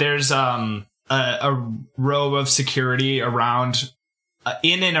there's a row of security around,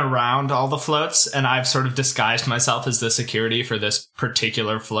 in and around all the floats, and I've sort of disguised myself as the security for this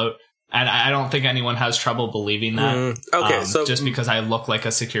particular float. And I don't think anyone has trouble believing that. Okay, so just because I look like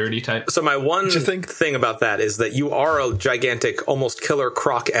a security type. So my one thing about that is that you are a gigantic, almost Killer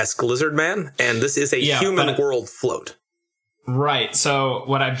Croc-esque lizard man, and this is a human world float. Right. So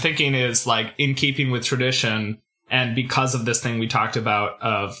what I'm thinking is, like, in keeping with tradition, and because of this thing we talked about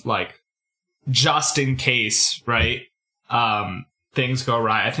of, like, just in case, right? Things go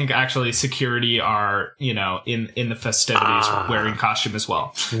awry. I think actually security are, in the festivities wearing costume as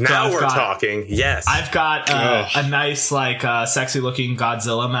well. Now we're talking. Yes. I've got a nice, like, sexy looking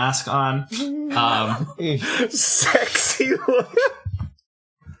Godzilla mask on. Sexy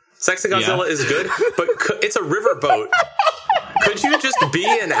Godzilla is good, but it's a riverboat. Could you just be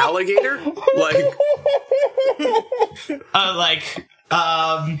an alligator?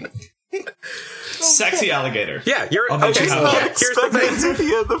 Sexy alligator. Yeah, you're okay. Here's the thing. To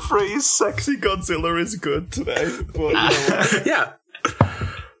hear the phrase "sexy Godzilla" is good today. But, yeah.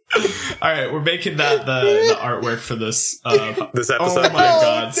 All right, we're making that the artwork for this this episode. Oh my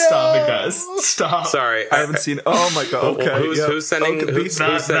god! Stop it, guys! Stop. Sorry, I haven't seen. Oh my god! Okay, who's sending? Who's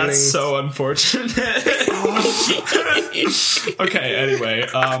sending? That's so unfortunate. Okay. Anyway,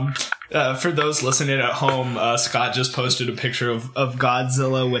 for those listening at home, Scott just posted a picture of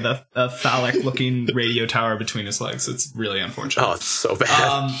Godzilla with a phallic-looking radio tower between his legs. It's really unfortunate. Oh, it's so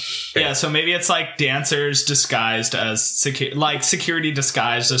bad. Yeah, so maybe it's like dancers disguised as security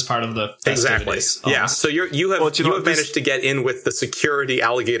disguised as part of the festivities. Exactly. Yeah. So you have managed to get in with the security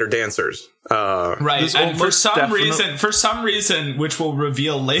alligator dancers. Right. And for some reason, which we'll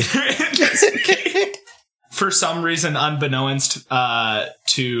reveal later in this game, for some reason, unbeknownst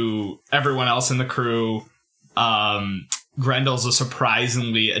to everyone else in the crew, Grendel's a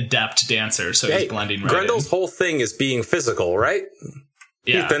surprisingly adept dancer, so he's blending right Grendel's whole thing is being physical, right?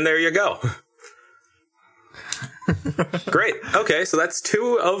 Yeah. Then there you go. Great. Okay, so that's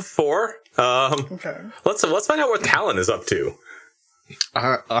 2 of 4. Okay. Let's find out what Talon is up to.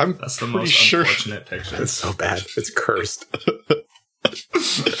 That's the most unfortunate picture. It's so bad. It's cursed.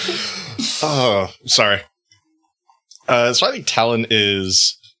 Oh, sorry. So I think Talon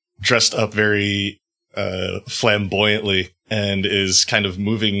is dressed up very flamboyantly and is kind of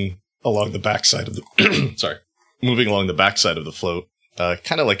moving along the backside of the moving along the backside of the float,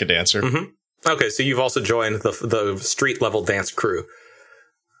 kind of like a dancer. Mm-hmm. Okay, so you've also joined the street level dance crew.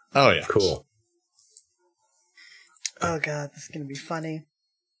 Oh yeah, cool. Oh god, this is gonna be funny.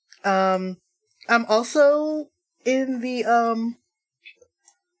 I'm also in the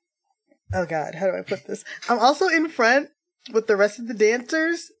oh god, how do I put this? I'm also in front with the rest of the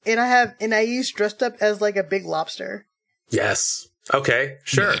dancers, and I use dressed up as like a big lobster. Yes. Okay.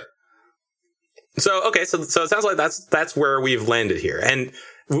 Sure. So it sounds like that's where we've landed here, and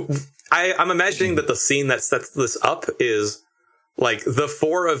I'm imagining that the scene that sets this up is like the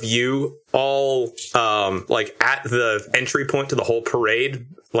 4 of you all like at the entry point to the whole parade,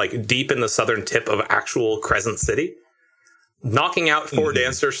 like deep in the southern tip of actual Crescent City, knocking out 4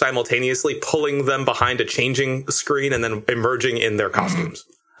 dancers simultaneously, pulling them behind a changing screen, and then emerging in their costumes.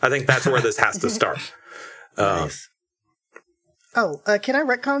 I think that's where this has to start. Nice. Can I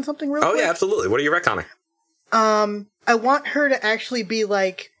retcon something real quick? Oh, yeah, absolutely. What are you retconning? I want her to actually be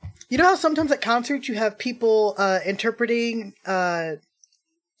like, you know how sometimes at concerts you have people interpreting the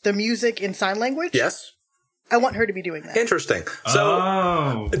music in sign language? Yes. I want her to be doing that. Interesting.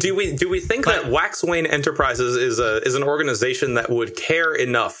 So, do we think that Waxwayne Enterprises is an organization that would care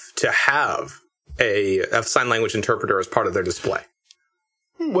enough to have a sign language interpreter as part of their display?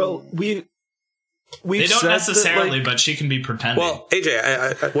 Well, they don't necessarily, but she can be pretending. Well,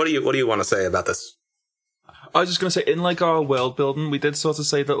 AJ, what do you want to say about this? I was just going to say, in like our world building, we did sort of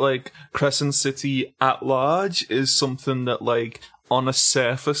say that like Crescent City at large is something that like on a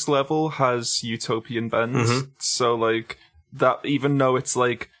surface level has utopian bends. Mm-hmm. So like that, even though it's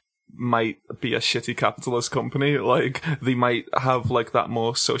like might be a shitty capitalist company, like they might have like that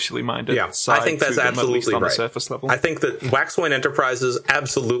more socially minded side. I think that's to them, absolutely at least on right. a surface level. I think that Waxwayne Enterprises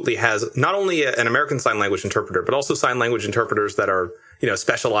absolutely has not only an American Sign Language interpreter, but also sign language interpreters that are,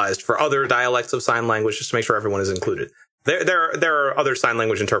 specialized for other dialects of sign language, just to make sure everyone is included. There are other sign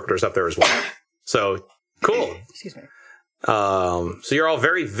language interpreters up there as well. So cool. Excuse me. So you're all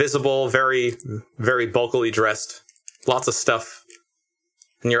very visible, very, very bulkily dressed, lots of stuff.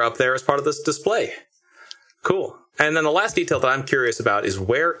 And you're up there as part of this display. Cool. And then the last detail that I'm curious about is,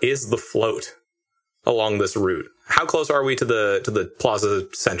 where is the float along this route? How close are we to the Plaza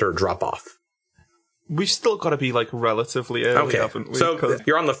Center drop-off? we've still got to be like relatively early, haven't we? So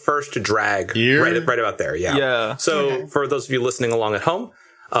you're on the first drag, Here? right about there. Yeah. Yeah. So for those of you listening along at home,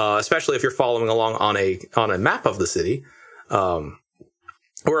 especially if you're following along on a map of the city,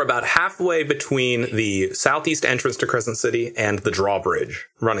 we're about halfway between the southeast entrance to Crescent City and the drawbridge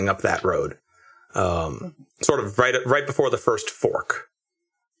running up that road. Sort of right before the first fork.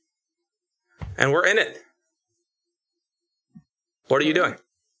 And we're in it. What are you doing?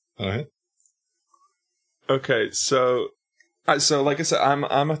 All right. Okay, so like I said,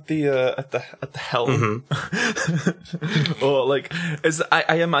 I'm at the helm, or like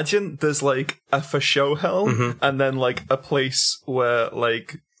I imagine there's like a for show helm, and then like a place where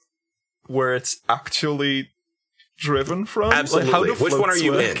it's actually driven from. Absolutely. Like, how do Which one are floats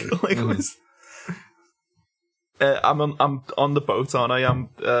you work? in? Like, I'm on the boat, aren't I?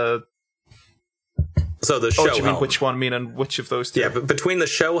 So the show do you mean helm. which one? Meaning which of those two? Yeah, but between the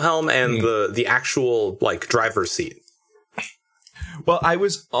show helm and the actual like driver's seat. Well, I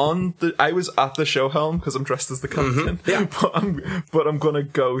was at the show helm because I'm dressed as the captain. Yeah. But I'm gonna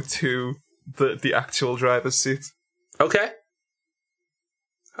go to the actual driver's seat. Okay.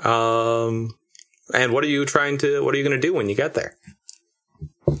 And what are you going to do when you get there?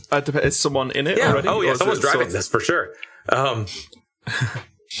 Is someone in it Yeah. already? Oh, Or yeah. is Someone's it driving sort of- this for sure.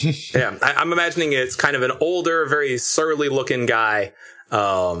 Yeah. I'm imagining it's kind of an older, very surly looking guy.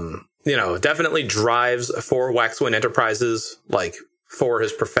 Definitely drives for Waxwind Enterprises, like for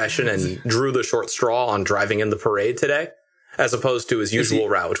his profession, and drew the short straw on driving in the parade today, as opposed to his usual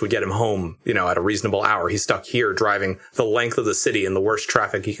route, which would get him home, at a reasonable hour. He's stuck here driving the length of the city in the worst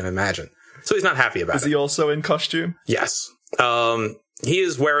traffic he can imagine. So he's not happy about it. Is he also in costume? Yes. He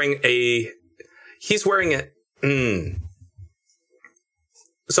is wearing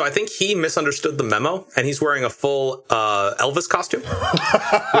So I think he misunderstood the memo, and he's wearing a full Elvis costume.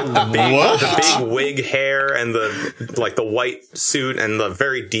 The big wig hair and the white suit and the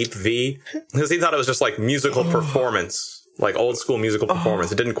very deep V. Because he thought it was just like musical performance, like old school musical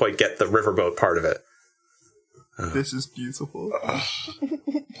performance. It didn't quite get the riverboat part of it. This is beautiful.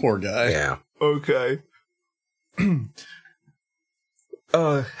 Poor guy. Yeah. Okay.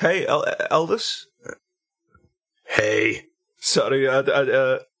 Hey, Elvis? Hey, Sorry,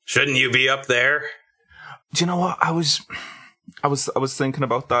 shouldn't you be up there? do you know what? I was thinking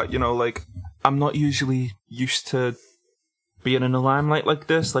about that, like, I'm not usually used to being in the limelight like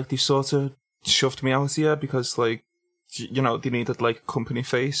this. Like, they sort of shoved me out here because, like, they needed, like, a company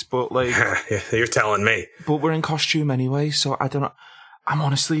face, but, like... You're telling me. But we're in costume anyway, so I don't know. I'm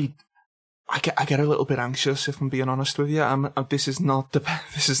honestly... I get a little bit anxious, if I'm being honest with you. This isn't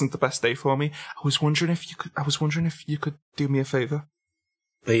the best day for me. I was wondering if you could do me a favor.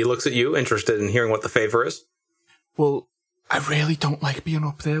 He looks at you, interested in hearing what the favor is. Well, I really don't like being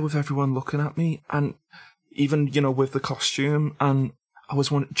up there with everyone looking at me, and even with the costume. And I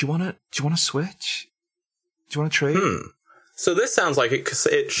was wondering, do you want to switch? Do you want to trade? So this sounds like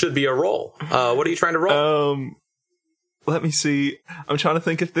it should be a roll. What are you trying to roll? Let me see. I'm trying to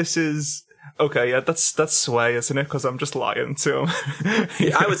think if this is. Okay, yeah, that's sway, isn't it? Because I'm just lying to him.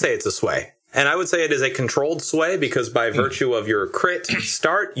 Yeah, I would say it's a sway. And I would say it is a controlled sway because by virtue of your crit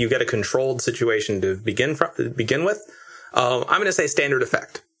start, you get a controlled situation to begin with. I'm going to say standard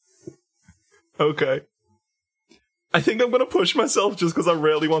effect. Okay. I think I'm going to push myself just because I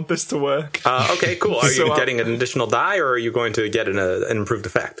really want this to work. Okay, cool. Are you getting an additional die or are you going to get an improved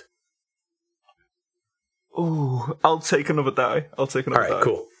effect? Ooh, I'll take another die. All right,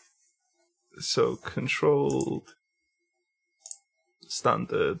 cool. So, controlled,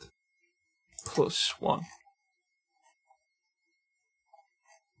 standard, +1.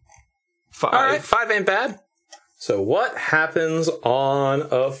 5. All right, 5 ain't bad. So what happens on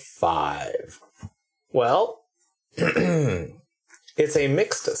a 5? Well, it's a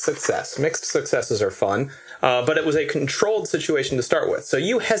mixed success. Mixed successes are fun, but it was a controlled situation to start with. So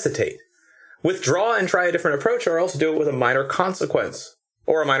you hesitate. Withdraw and try a different approach, or else do it with a minor consequence.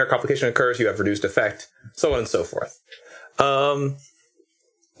 Or a minor complication occurs, you have reduced effect, so on and so forth.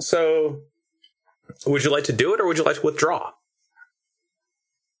 So, would you like to do it, or would you like to withdraw?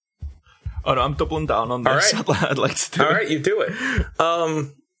 Oh no, I'm doubling down on this. All right. I'd like to do it. All right, you do it.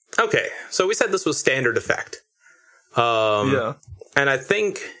 Okay, so we said this was standard effect. Yeah. And I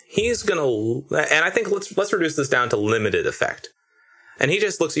think let's reduce this down to limited effect. And he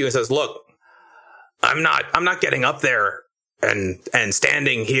just looks at you and says, "Look, I'm not getting up there and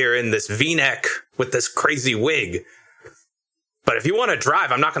standing here in this V-neck with this crazy wig. But if you want to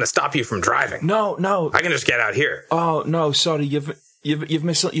drive, I'm not going to stop you from driving. No. I can just get out here." Oh no, sorry, you've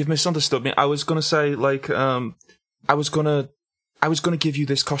misunderstood me. I was gonna say, like, I was gonna give you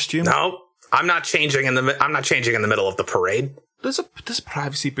this costume. No, I'm not changing in the middle of the parade. There's a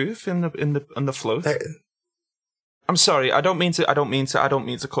privacy booth in the float. I'm sorry. I don't mean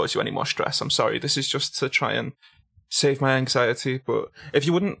to cause you any more stress. I'm sorry. This is just to try and save my anxiety. But if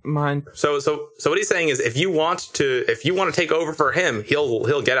you wouldn't mind. So what he's saying is, if you want to take over for him,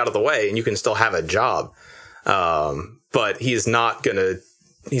 he'll get out of the way, and you can still have a job. But he's not gonna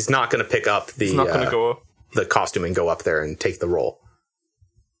pick up the. He's not gonna go up. The costume and go up there and take the role.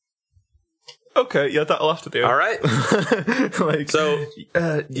 Okay, yeah, that'll have to do. All right.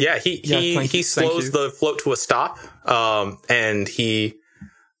 He slows the float to a stop, and he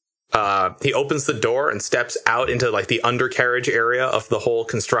opens the door and steps out into like the undercarriage area of the whole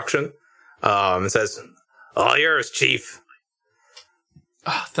construction, and says, "All yours, Chief."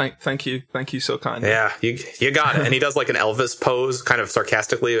 Thank you so kindly. Yeah, you got it. And he does like an Elvis pose, kind of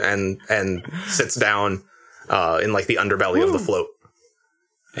sarcastically, and sits down in like the underbelly of the float.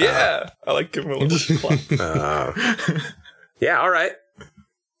 Yeah, I like giving him a little clap. Yeah, all right.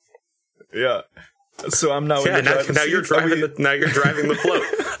 Yeah. So I'm now. Yeah, now you're driving the float.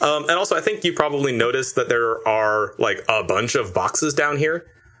 And also, I think you probably noticed that there are like a bunch of boxes down here,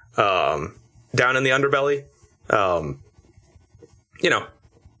 down in the underbelly.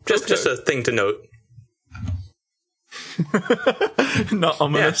 Just a thing to note. Not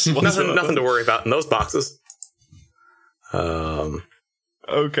ominous. Yeah, nothing to worry about in those boxes.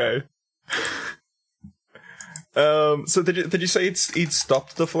 Okay. So did you say he'd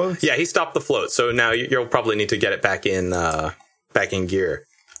stopped the float? Yeah, he stopped the float. So now you'll probably need to get it back in gear.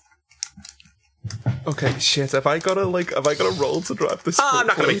 Okay, shit. Have I got to roll to drive this? I'm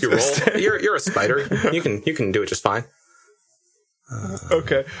not going to make you roll. You're a spider. You can do it just fine.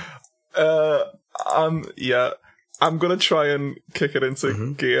 Okay. I'm gonna try and kick it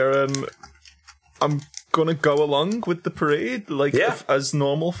into gear, and I'm gonna go along with the parade, as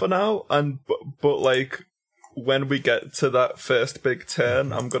normal for now. And but like when we get to that first big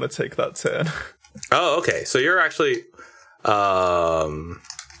turn, I'm gonna take that turn. Oh, okay. So you're actually. Sorry,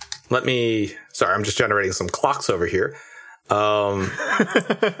 I'm just generating some clocks over here.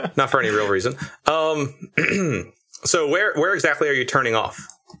 Not for any real reason. So where exactly are you turning off?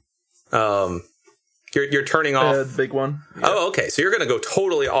 You're turning off the big one. Yep. Oh, okay. So you're going to go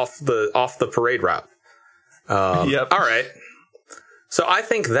totally off the parade route. Yep. All right. So I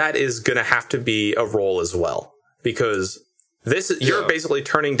think that is going to have to be a roll as well, because you're basically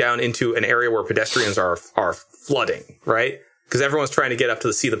turning down into an area where pedestrians are flooding, right? Because everyone's trying to get up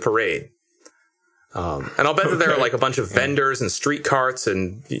to see the parade. And I'll bet that there are like a bunch of vendors and street carts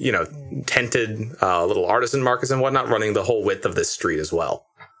and, tented little artisan markets and whatnot running the whole width of this street as well,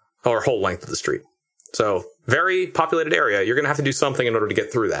 or whole length of the street. So very populated area. You're going to have to do something in order to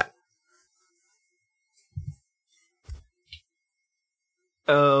get through that.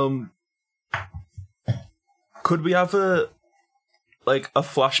 Could we have a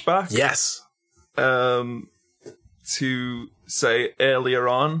flashback? Yes. To say earlier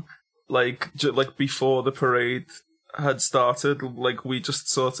on, like before the parade had started, like we just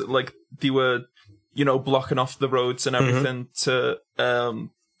sort of like they were, blocking off the roads and everything to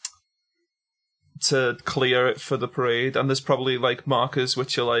clear it for the parade. And there's probably like markers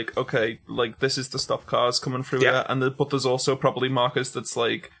which are like, okay, like this is to stop cars coming through here, but there's also probably markers that's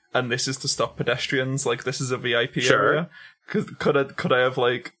like, and this is to stop pedestrians. Like this is a VIP area. Could I have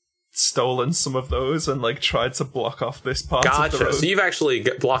like stolen some of those and like tried to block off this part of the road? So you've actually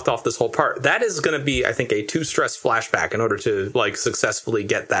blocked off this whole part. That is going to be, I think, a 2-stress flashback in order to like successfully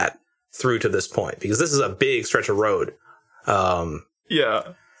get that through to this point, because this is a big stretch of road.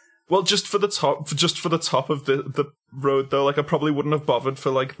 Yeah. Well, just for the top of the road though, like I probably wouldn't have bothered for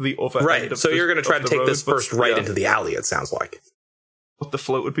like the other end of so you're going to try to take road, this first into the alley, it sounds like. The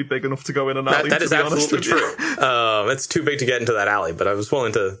float would be big enough to go in an alley. That is absolutely true. It's too big to get into that alley, but I was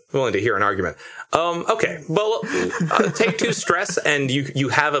willing to hear an argument. Okay, well, take 2 stress, and you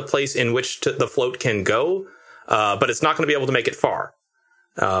have a place in which the float can go, but it's not going to be able to make it far.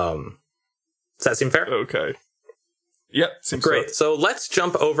 Does that seem fair? Okay. Yep, seems great. So let's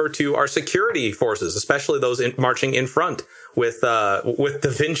jump over to our security forces, especially those marching in front with Da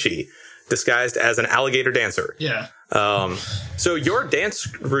Vinci, disguised as an alligator dancer. Yeah. So your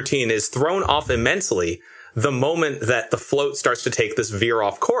dance routine is thrown off immensely the moment that the float starts to take this veer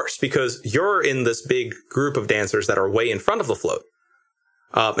off course, because you're in this big group of dancers that are way in front of the float.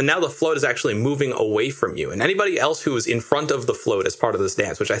 And now the float is actually moving away from you. And anybody else who is in front of the float as part of this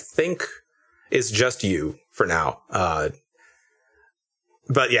dance, which I think is just you for now.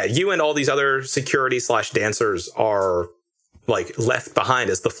 But yeah, you and all these other security/dancers are like left behind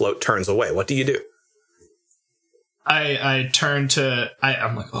as the float turns away. What do you do? I turn to...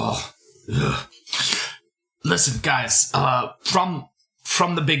 I'm like, Listen, guys,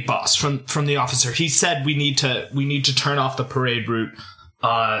 from the big boss, from the officer, he said we need to turn off the parade route.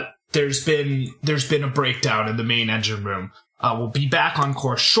 There's been a breakdown in the main engine room. We'll be back on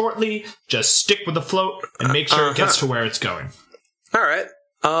course shortly. Just stick with the float and make sure it gets to where it's going. All right.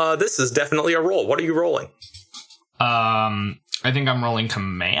 This is definitely a roll. What are you rolling? I think I'm rolling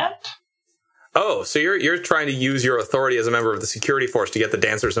command. Oh, so you're trying to use your authority as a member of the security force to get the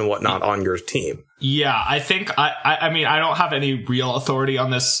dancers and whatnot on your team. Yeah, I think I mean I don't have any real authority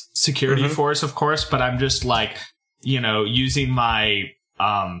on this security force, of course, but I'm just like, using my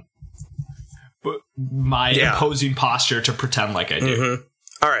imposing posture to pretend like I do.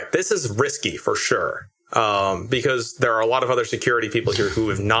 All right, this is risky for sure. Because there are a lot of other security people here who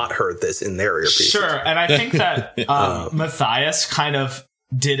have not heard this in their earpieces. Sure, and I think that Matthias kind of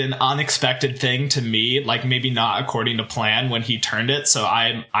did an unexpected thing to me, like maybe not according to plan when he turned it. So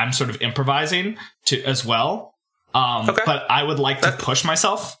I'm sort of improvising as well. Okay. But I would like to push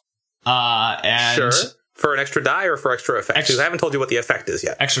myself. And sure. For an extra die or for extra effect? Because I haven't told you what the effect is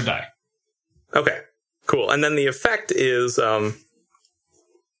yet. Extra die. Okay, cool. And then the effect is, what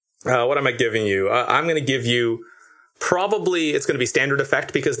am I giving you? I'm going to give you probably, it's going to be standard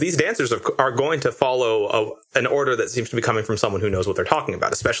effect because these dancers are going to follow an order that seems to be coming from someone who knows what they're talking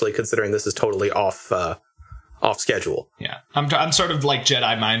about, especially considering this is totally off schedule. Yeah, I'm sort of like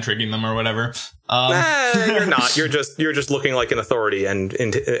Jedi mind tricking them or whatever. You're not. You're just looking like an authority and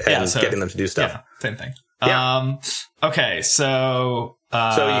getting them to do stuff. Yeah, same thing. Yeah. Okay, so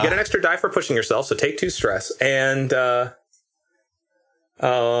you get an extra die for pushing yourself. So take 2 stress and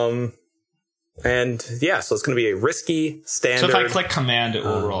yeah, so it's going to be a risky standard. So if I click command, it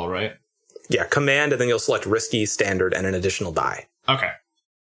will roll, right? Yeah, command, and then you'll select risky, standard, and an additional die. Okay.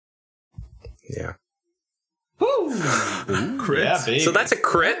 Yeah. Woo! Crit. Yeah, baby. So that's a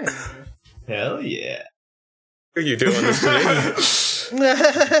crit. Hell yeah. What are you doing this to me?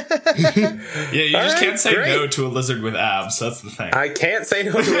 Yeah, you just can't say great. no to a lizard with abs. That's the thing. I can't say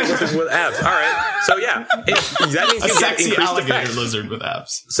no to a lizard with abs. All right. So yeah, that means A you get sexy increased alligator effect. lizard with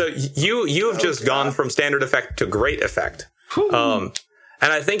abs. So you have just gone from standard effect to great effect. And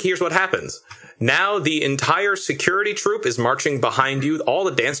I think here's what happens. Now the entire security troop is marching behind you. All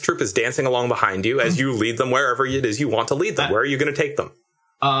the dance troop is dancing along behind you as you lead them wherever it is you want to lead them. Where are you going to take them?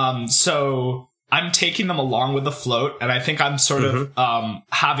 So I'm taking them along with the float, and I think I'm sort of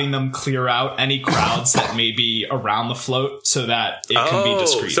having them clear out any crowds that may be around the float so that it can be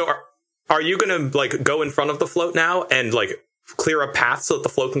discreet. So are you going to like go in front of the float now and like clear a path so that the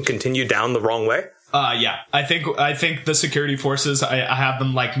float can continue down the wrong way? Yeah, I think the security forces, I have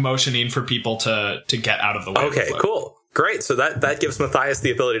them like motioning for people to get out of the way. Okay, cool. Great. So that gives Matthias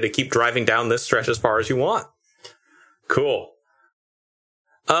the ability to keep driving down this stretch as far as you want. Cool.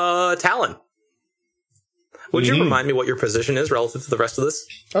 Talon. Would you remind me what your position is relative to the rest of this?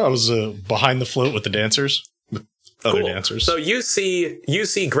 I was behind the float with the dancers, with other dancers. So you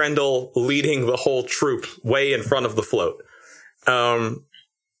see Grendel leading the whole troop way in front of the float.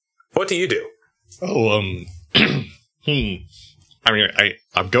 What do you do? I mean,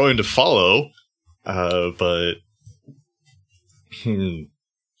 I'm going to follow, but I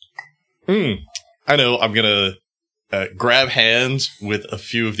know I'm gonna grab hands with a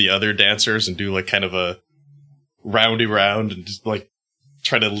few of the other dancers and do like kind of a roundy round and just like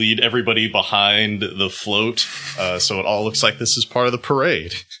try to lead everybody behind the float, so it all looks like this is part of the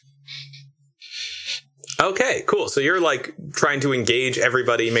parade. Okay, cool. So you're like trying to engage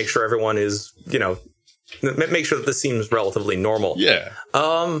everybody, make sure everyone is, make sure that this seems relatively normal. Yeah.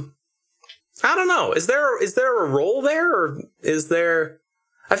 I don't know. Is there a role there, or is there?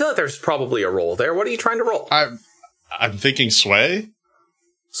 I feel like there's probably a role there. What are you trying to roll? I'm thinking sway.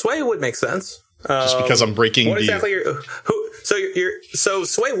 Sway would make sense. Just because I'm breaking what exactly so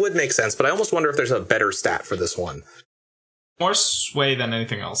sway would make sense, but I almost wonder if there's a better stat for this one. More sway than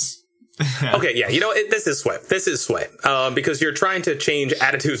anything else. Okay, yeah, this is sway. This is sway. Because you're trying to change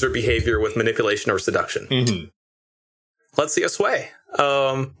attitudes or behavior with manipulation or seduction. Mm-hmm. Let's see a sway.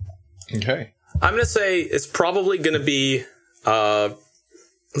 Okay. I'm gonna say it's probably gonna be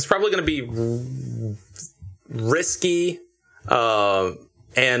risky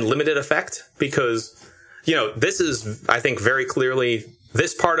and limited effect, because this is, I think, very clearly,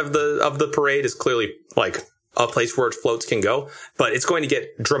 this part of the parade is clearly like a place where floats can go, but it's going to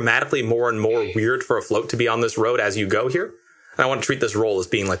get dramatically more and more weird for a float to be on this road as you go here. And I want to treat this roll as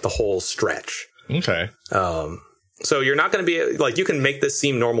being like the whole stretch. Okay. So you're not going to be like, you can make this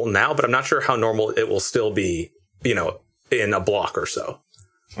seem normal now, but I'm not sure how normal it will still be, in a block or so.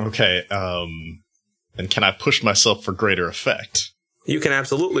 Okay. And can I push myself for greater effect? You can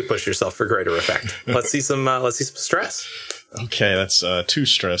absolutely push yourself for greater effect. Let's see some stress. Okay, that's 2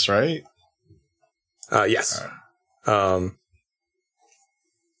 stress, right? Yes. Okay,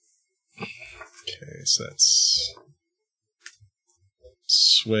 so that's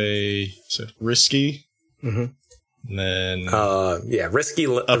sway, so risky. Mm-hmm. And then risky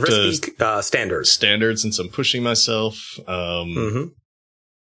standards. Standards, since I'm pushing myself. Mm-hmm.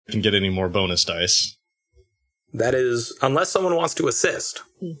 I can get any more bonus dice. That is, unless someone wants to assist.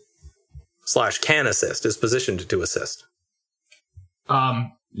 / can assist, is positioned to assist.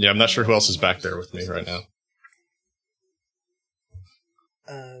 Yeah, I'm not sure who else is back there with me right now.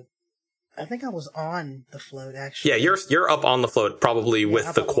 I think I was on the float, actually. Yeah, you're up on the float, probably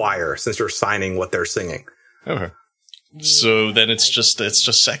with the choir, since you're signing what they're singing. Okay. So then it's just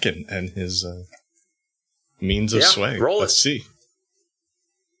second and his means of sway. Roll Let's it. see.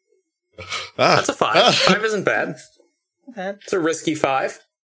 That's a 5. 5 isn't bad. Okay. It's a risky 5.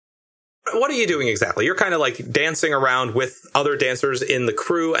 What are you doing exactly? You're kind of like dancing around with other dancers in the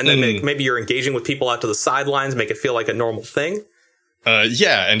crew, and then maybe you're engaging with people out to the sidelines, make it feel like a normal thing.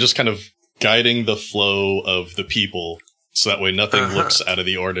 Yeah, and just kind of guiding the flow of the people, so that way nothing looks out of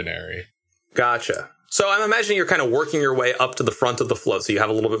the ordinary. Gotcha. So I'm imagining you're kind of working your way up to the front of the float, so you have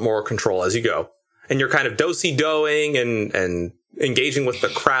a little bit more control as you go. And you're kind of do-si-doing and engaging with the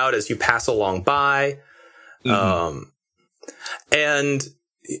crowd as you pass along by. Mm-hmm. And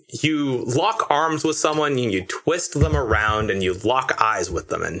you lock arms with someone, and you twist them around, and you lock eyes with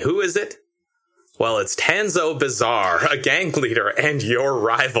them. And who is it? Well, it's Tanzo Bizarre, a gang leader and your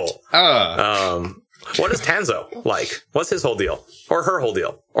rival. What is Tanzo like? What's his whole deal? Or her whole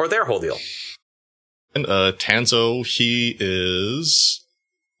deal? Or their whole deal? And Tanzo, he is...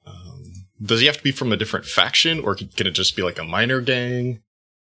 does he have to be from a different faction, or can it just be like a minor gang?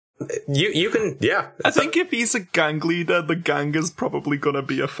 You can, yeah. I think if he's a gang leader, the gang is probably going to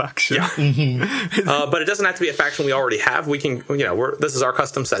be a faction. Yeah. But it doesn't have to be a faction we already have. We can, this is our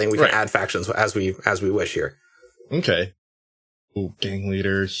custom setting. We can add factions as we wish here. Okay. Ooh, gang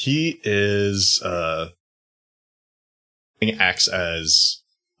leader. He is, he acts as,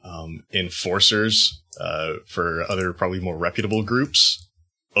 enforcers, for other probably more reputable groups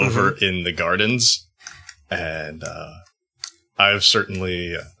over in the gardens. And, I've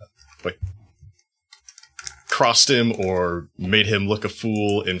certainly, crossed him or made him look a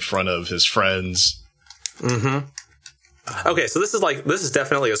fool in front of his friends. Mm-hmm. Okay, so this is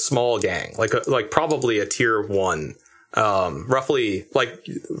definitely a small gang, like probably a tier 1. Roughly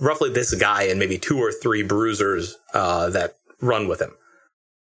this guy and maybe 2 or 3 bruisers that run with him.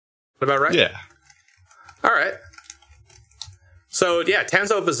 About right? Yeah. All right. So yeah,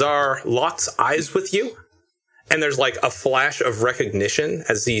 Tanzo Bizarre locks eyes with you, and there's like a flash of recognition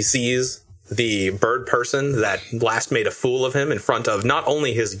as he sees the bird person that last made a fool of him in front of not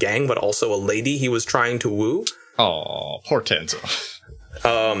only his gang, but also a lady he was trying to woo. Oh, poor Tanzo.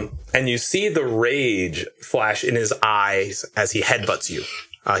 And you see the rage flash in his eyes as he headbutts you.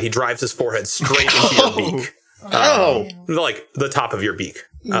 He drives his forehead straight into your beak. Like the top of your beak,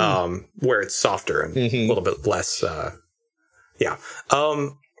 where it's softer and a little bit less, yeah.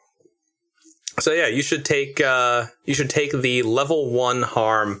 So yeah, you should take the level 1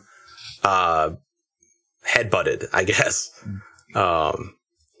 harm, headbutted, I guess.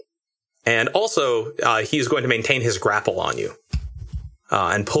 And also, he's going to maintain his grapple on you,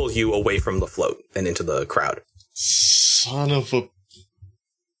 and pull you away from the float and into the crowd. Son of a...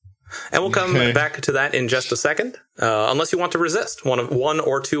 And we'll come back to that in just a second, unless you want to resist one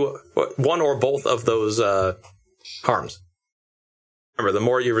or both of those harms. Remember, the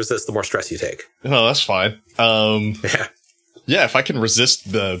more you resist, the more stress you take. Oh, that's fine. Yeah. Yeah, if I can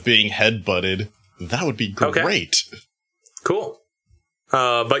resist the being headbutted, that would be great. Okay. Cool.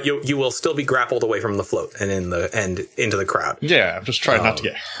 But you will still be grappled away from the float and into the crowd. Yeah, I'm just trying not to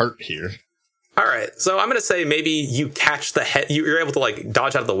get hurt here. All right, so I'm going to say maybe you catch the head. You're able to like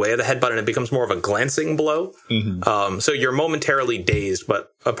dodge out of the way of the headbutt, and it becomes more of a glancing blow. Mm-hmm. So you're momentarily dazed,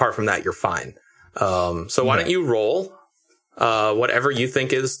 but apart from that, you're fine. So why don't you roll whatever you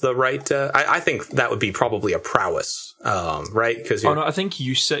think is the right? I think that would be probably a prowess, right? Because no, I think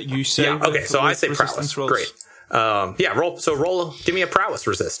you say. Yeah. Okay, so I say prowess. Rolls. Great. Yeah. Roll. So roll. Give me a prowess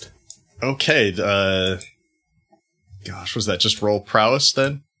resist. Okay. Gosh, was that just roll prowess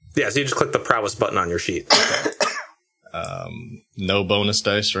then? Yeah, so you just click the prowess button on your sheet. No bonus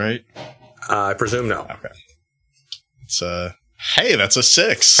dice, right? I presume no. Okay. It's hey, that's a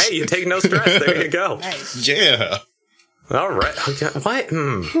 6. Hey, you take no stress. There you go. Nice. Yeah. All right. Okay. What?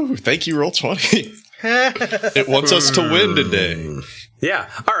 Whew, thank you, Roll20. It wants us to win today. Yeah.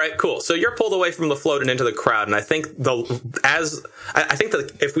 All right. Cool. So you're pulled away from the float and into the crowd, and I think I think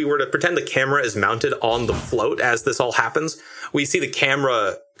that if we were to pretend the camera is mounted on the float as this all happens, we see the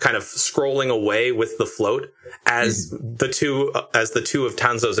camera kind of scrolling away with the float as the two of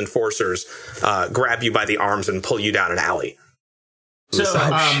Tanzo's enforcers grab you by the arms and pull you down an alley. So,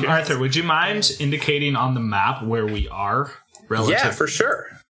 Arthur, would you mind indicating on the map where we are? Yeah, for sure.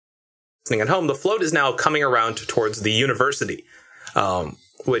 Listening at home, the float is now coming around towards the university.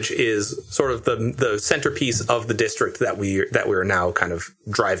 Which is sort of the centerpiece of the district that we're now kind of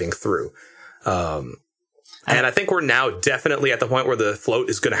driving through. And I think we're now definitely at the point where the float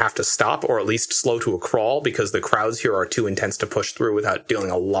is going to have to stop, or at least slow to a crawl, because the crowds here are too intense to push through without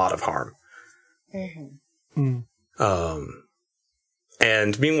dealing a lot of harm.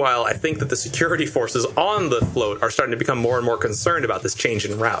 And meanwhile, I think that the security forces on the float are starting to become more and more concerned about this change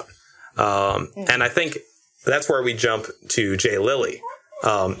in route. And I think that's where we jump to Jay Lilly,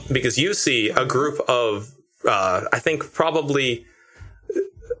 because you see a group of, I think probably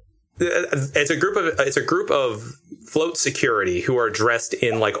it's a group of float security who are dressed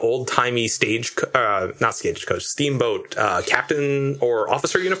in like old timey not stagecoach, steamboat captain or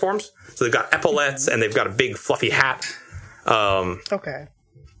officer uniforms. So they've got epaulettes and they've got a big fluffy hat. Okay.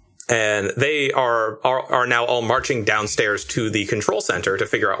 And they are now all marching downstairs to the control center to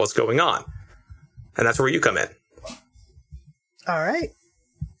figure out what's going on. And that's where you come in. All right.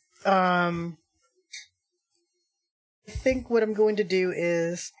 I think what I'm going to do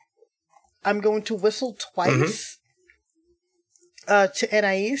is I'm going to whistle twice to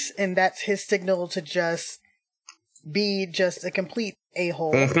Anais, and that's his signal to just be just a complete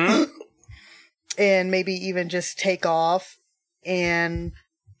a-hole. And maybe even just take off. And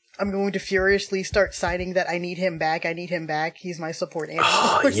I'm going to furiously start citing that I need him back. He's my support animal.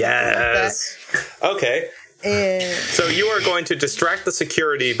 Oh, yes. Like okay. And so you are going to distract the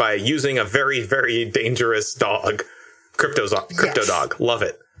security by using a very, very dangerous dog. Crypto dog. Love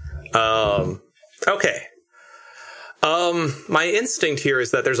it. Okay. My instinct here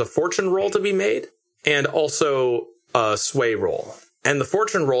is that there's a fortune roll to be made and also a sway roll. And the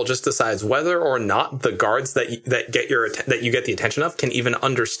fortune roll just decides whether or not the guards that you get the attention of can even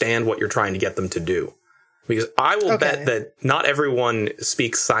understand what you're trying to get them to do. Because I will bet that not everyone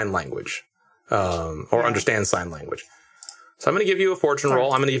speaks sign language, or understands sign language. So I'm going to give you a fortune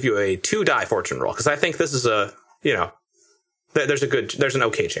roll. I'm going to give you a 2-die fortune roll, because I think this is there's an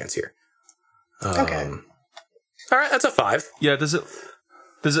okay chance here. Okay. All right, that's a 5. Yeah, there's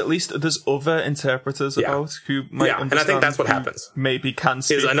other interpreters about who might understand. And I think that's what happens. Maybe can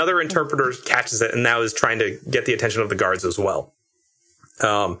speak. Is another interpreter catches it and now is trying to get the attention of the guards as well.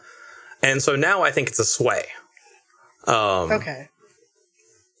 And so now I think it's a sway. Okay.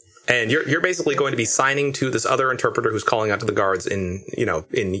 And you're basically going to be signing to this other interpreter who's calling out to the guards in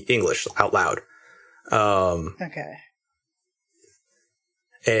English out loud. Okay.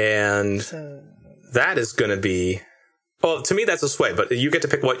 And that is going to be, well, to me that's a sway, but you get to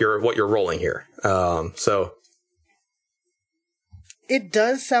pick what you're rolling here. So it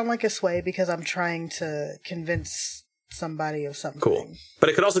does sound like a sway because I'm trying to convince somebody of something. Cool. But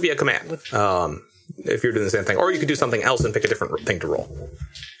it could also be a command. If you're doing the same thing, or you could do something else and pick a different thing to roll.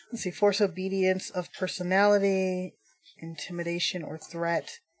 Let's see. Force obedience of personality, intimidation, or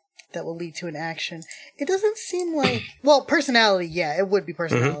threat that will lead to an action. It doesn't seem like... Well, personality, yeah. It would be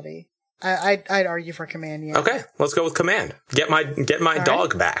personality. Mm-hmm. I'd argue for command, yeah. Okay, let's go with command. Get my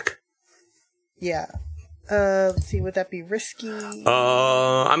dog back. Yeah. Let's see. Would that be risky?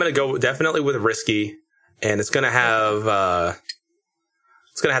 I'm going to go definitely with risky. And it's going to have...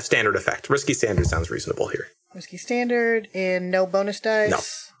 It's going to have standard effect. Risky standard sounds reasonable here. Risky standard and no bonus dice?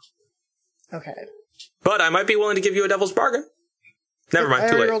 No. Okay. But I might be willing to give you a devil's bargain. Never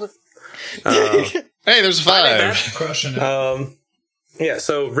mind, too late. Hey, there's a 5. Crushing it. Yeah,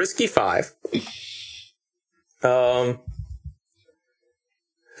 so risky 5. Okay,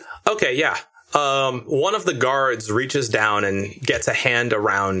 yeah. One of the guards reaches down and gets a hand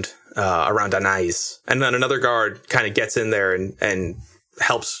around Anais, and then another guard kind of gets in there and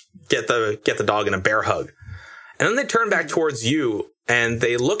helps get the dog in a bear hug. And then they turn back towards you and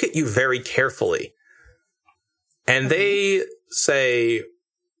they look at you very carefully. And they say,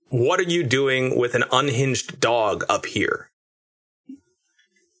 "What are you doing with an unhinged dog up here?"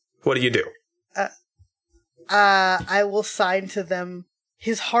 What do you do? I will sign to them.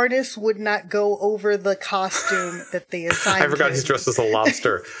 His harness would not go over the costume that they assigned. I forgot he's dressed as a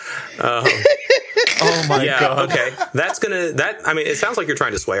lobster. Oh my god. Okay. It sounds like you're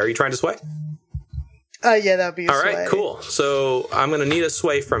trying to sway. Are you trying to sway? Yeah, that'd be a sway. All right, cool. So I'm going to need a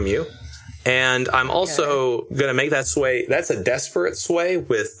sway from you. And I'm also going to make that sway. That's a desperate sway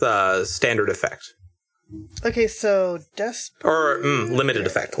with standard effect. Okay, so limited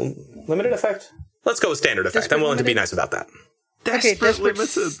effect. Limited effect? Let's go with standard effect. Desperate I'm willing to be limited? nice about that. Desperate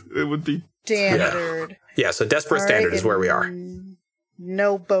limited. It would be standard. Yeah, so desperate standard is where we are.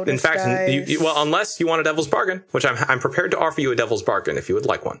 No bonus. In fact, dice. unless you want a devil's bargain, which I'm prepared to offer you a devil's bargain if you would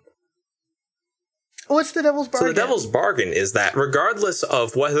like one. What's the devil's bargain? So the devil's bargain is that regardless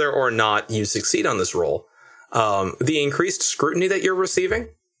of whether or not you succeed on this roll, the increased scrutiny that you're receiving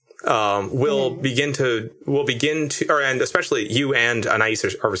will begin to, and especially you and Anais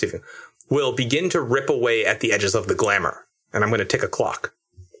are receiving, will begin to rip away at the edges of the glamour. And I'm going to tick a clock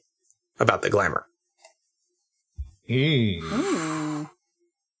about the glamour. Do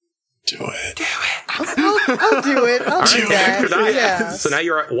it. I'll do it. I'll do that. Yeah. So now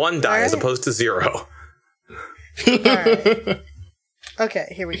you're at 1 die as opposed to 0. All right. Okay,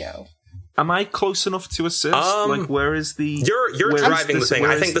 here we go. Am I close enough to assist? Where is the... You're driving the thing.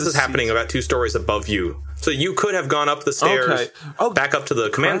 I think this is happening about 2 stories above you. So you could have gone up the stairs, back up to the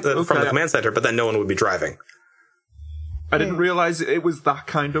command from the command center, but then no one would be driving. I didn't realize it was that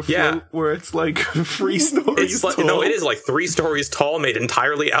kind of float where it's like 3 stories tall. No, it is like 3 stories tall, made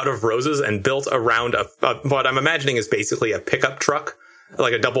entirely out of roses and built around what I'm imagining is basically a pickup truck,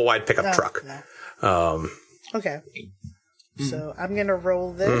 like a double-wide pickup truck. No. Okay. So I'm going to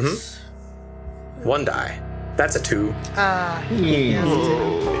roll this. 1 die. That's a 2.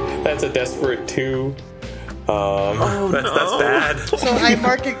 That's a desperate 2. That's bad. So I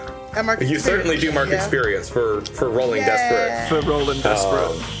mark it. You certainly do mark experience for rolling desperate. For rolling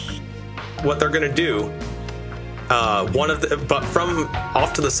desperate. What they're going to do, but from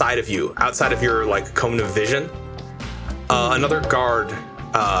off to the side of you, outside of your like cone of vision, another guard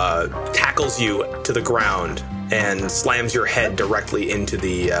tackles you to the ground and slams your head directly into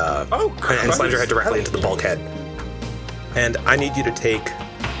the into the bulkhead. And I need you to take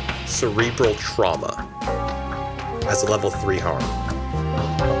cerebral trauma as a level 3 harm.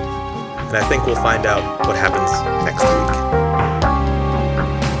 And I think we'll find out what happens next week.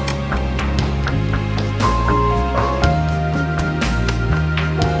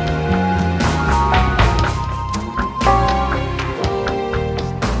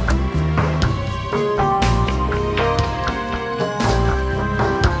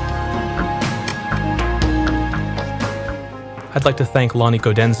 I'd like to thank Lonnie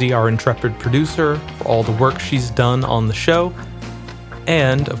Godenzi, our intrepid producer, for all the work she's done on the show.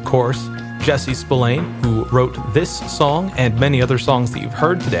 And, of course, Jesse Spillane, who wrote this song and many other songs that you've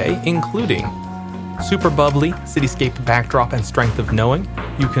heard today, including Super Bubbly, Cityscape Backdrop, and Strength of Knowing.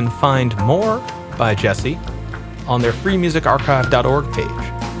 You can find more by Jesse on their freemusicarchive.org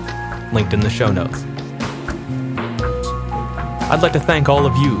page, linked in the show notes. I'd like to thank all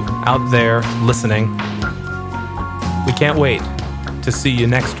of you out there listening. We can't wait to see you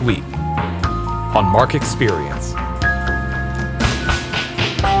next week on Mark Experience.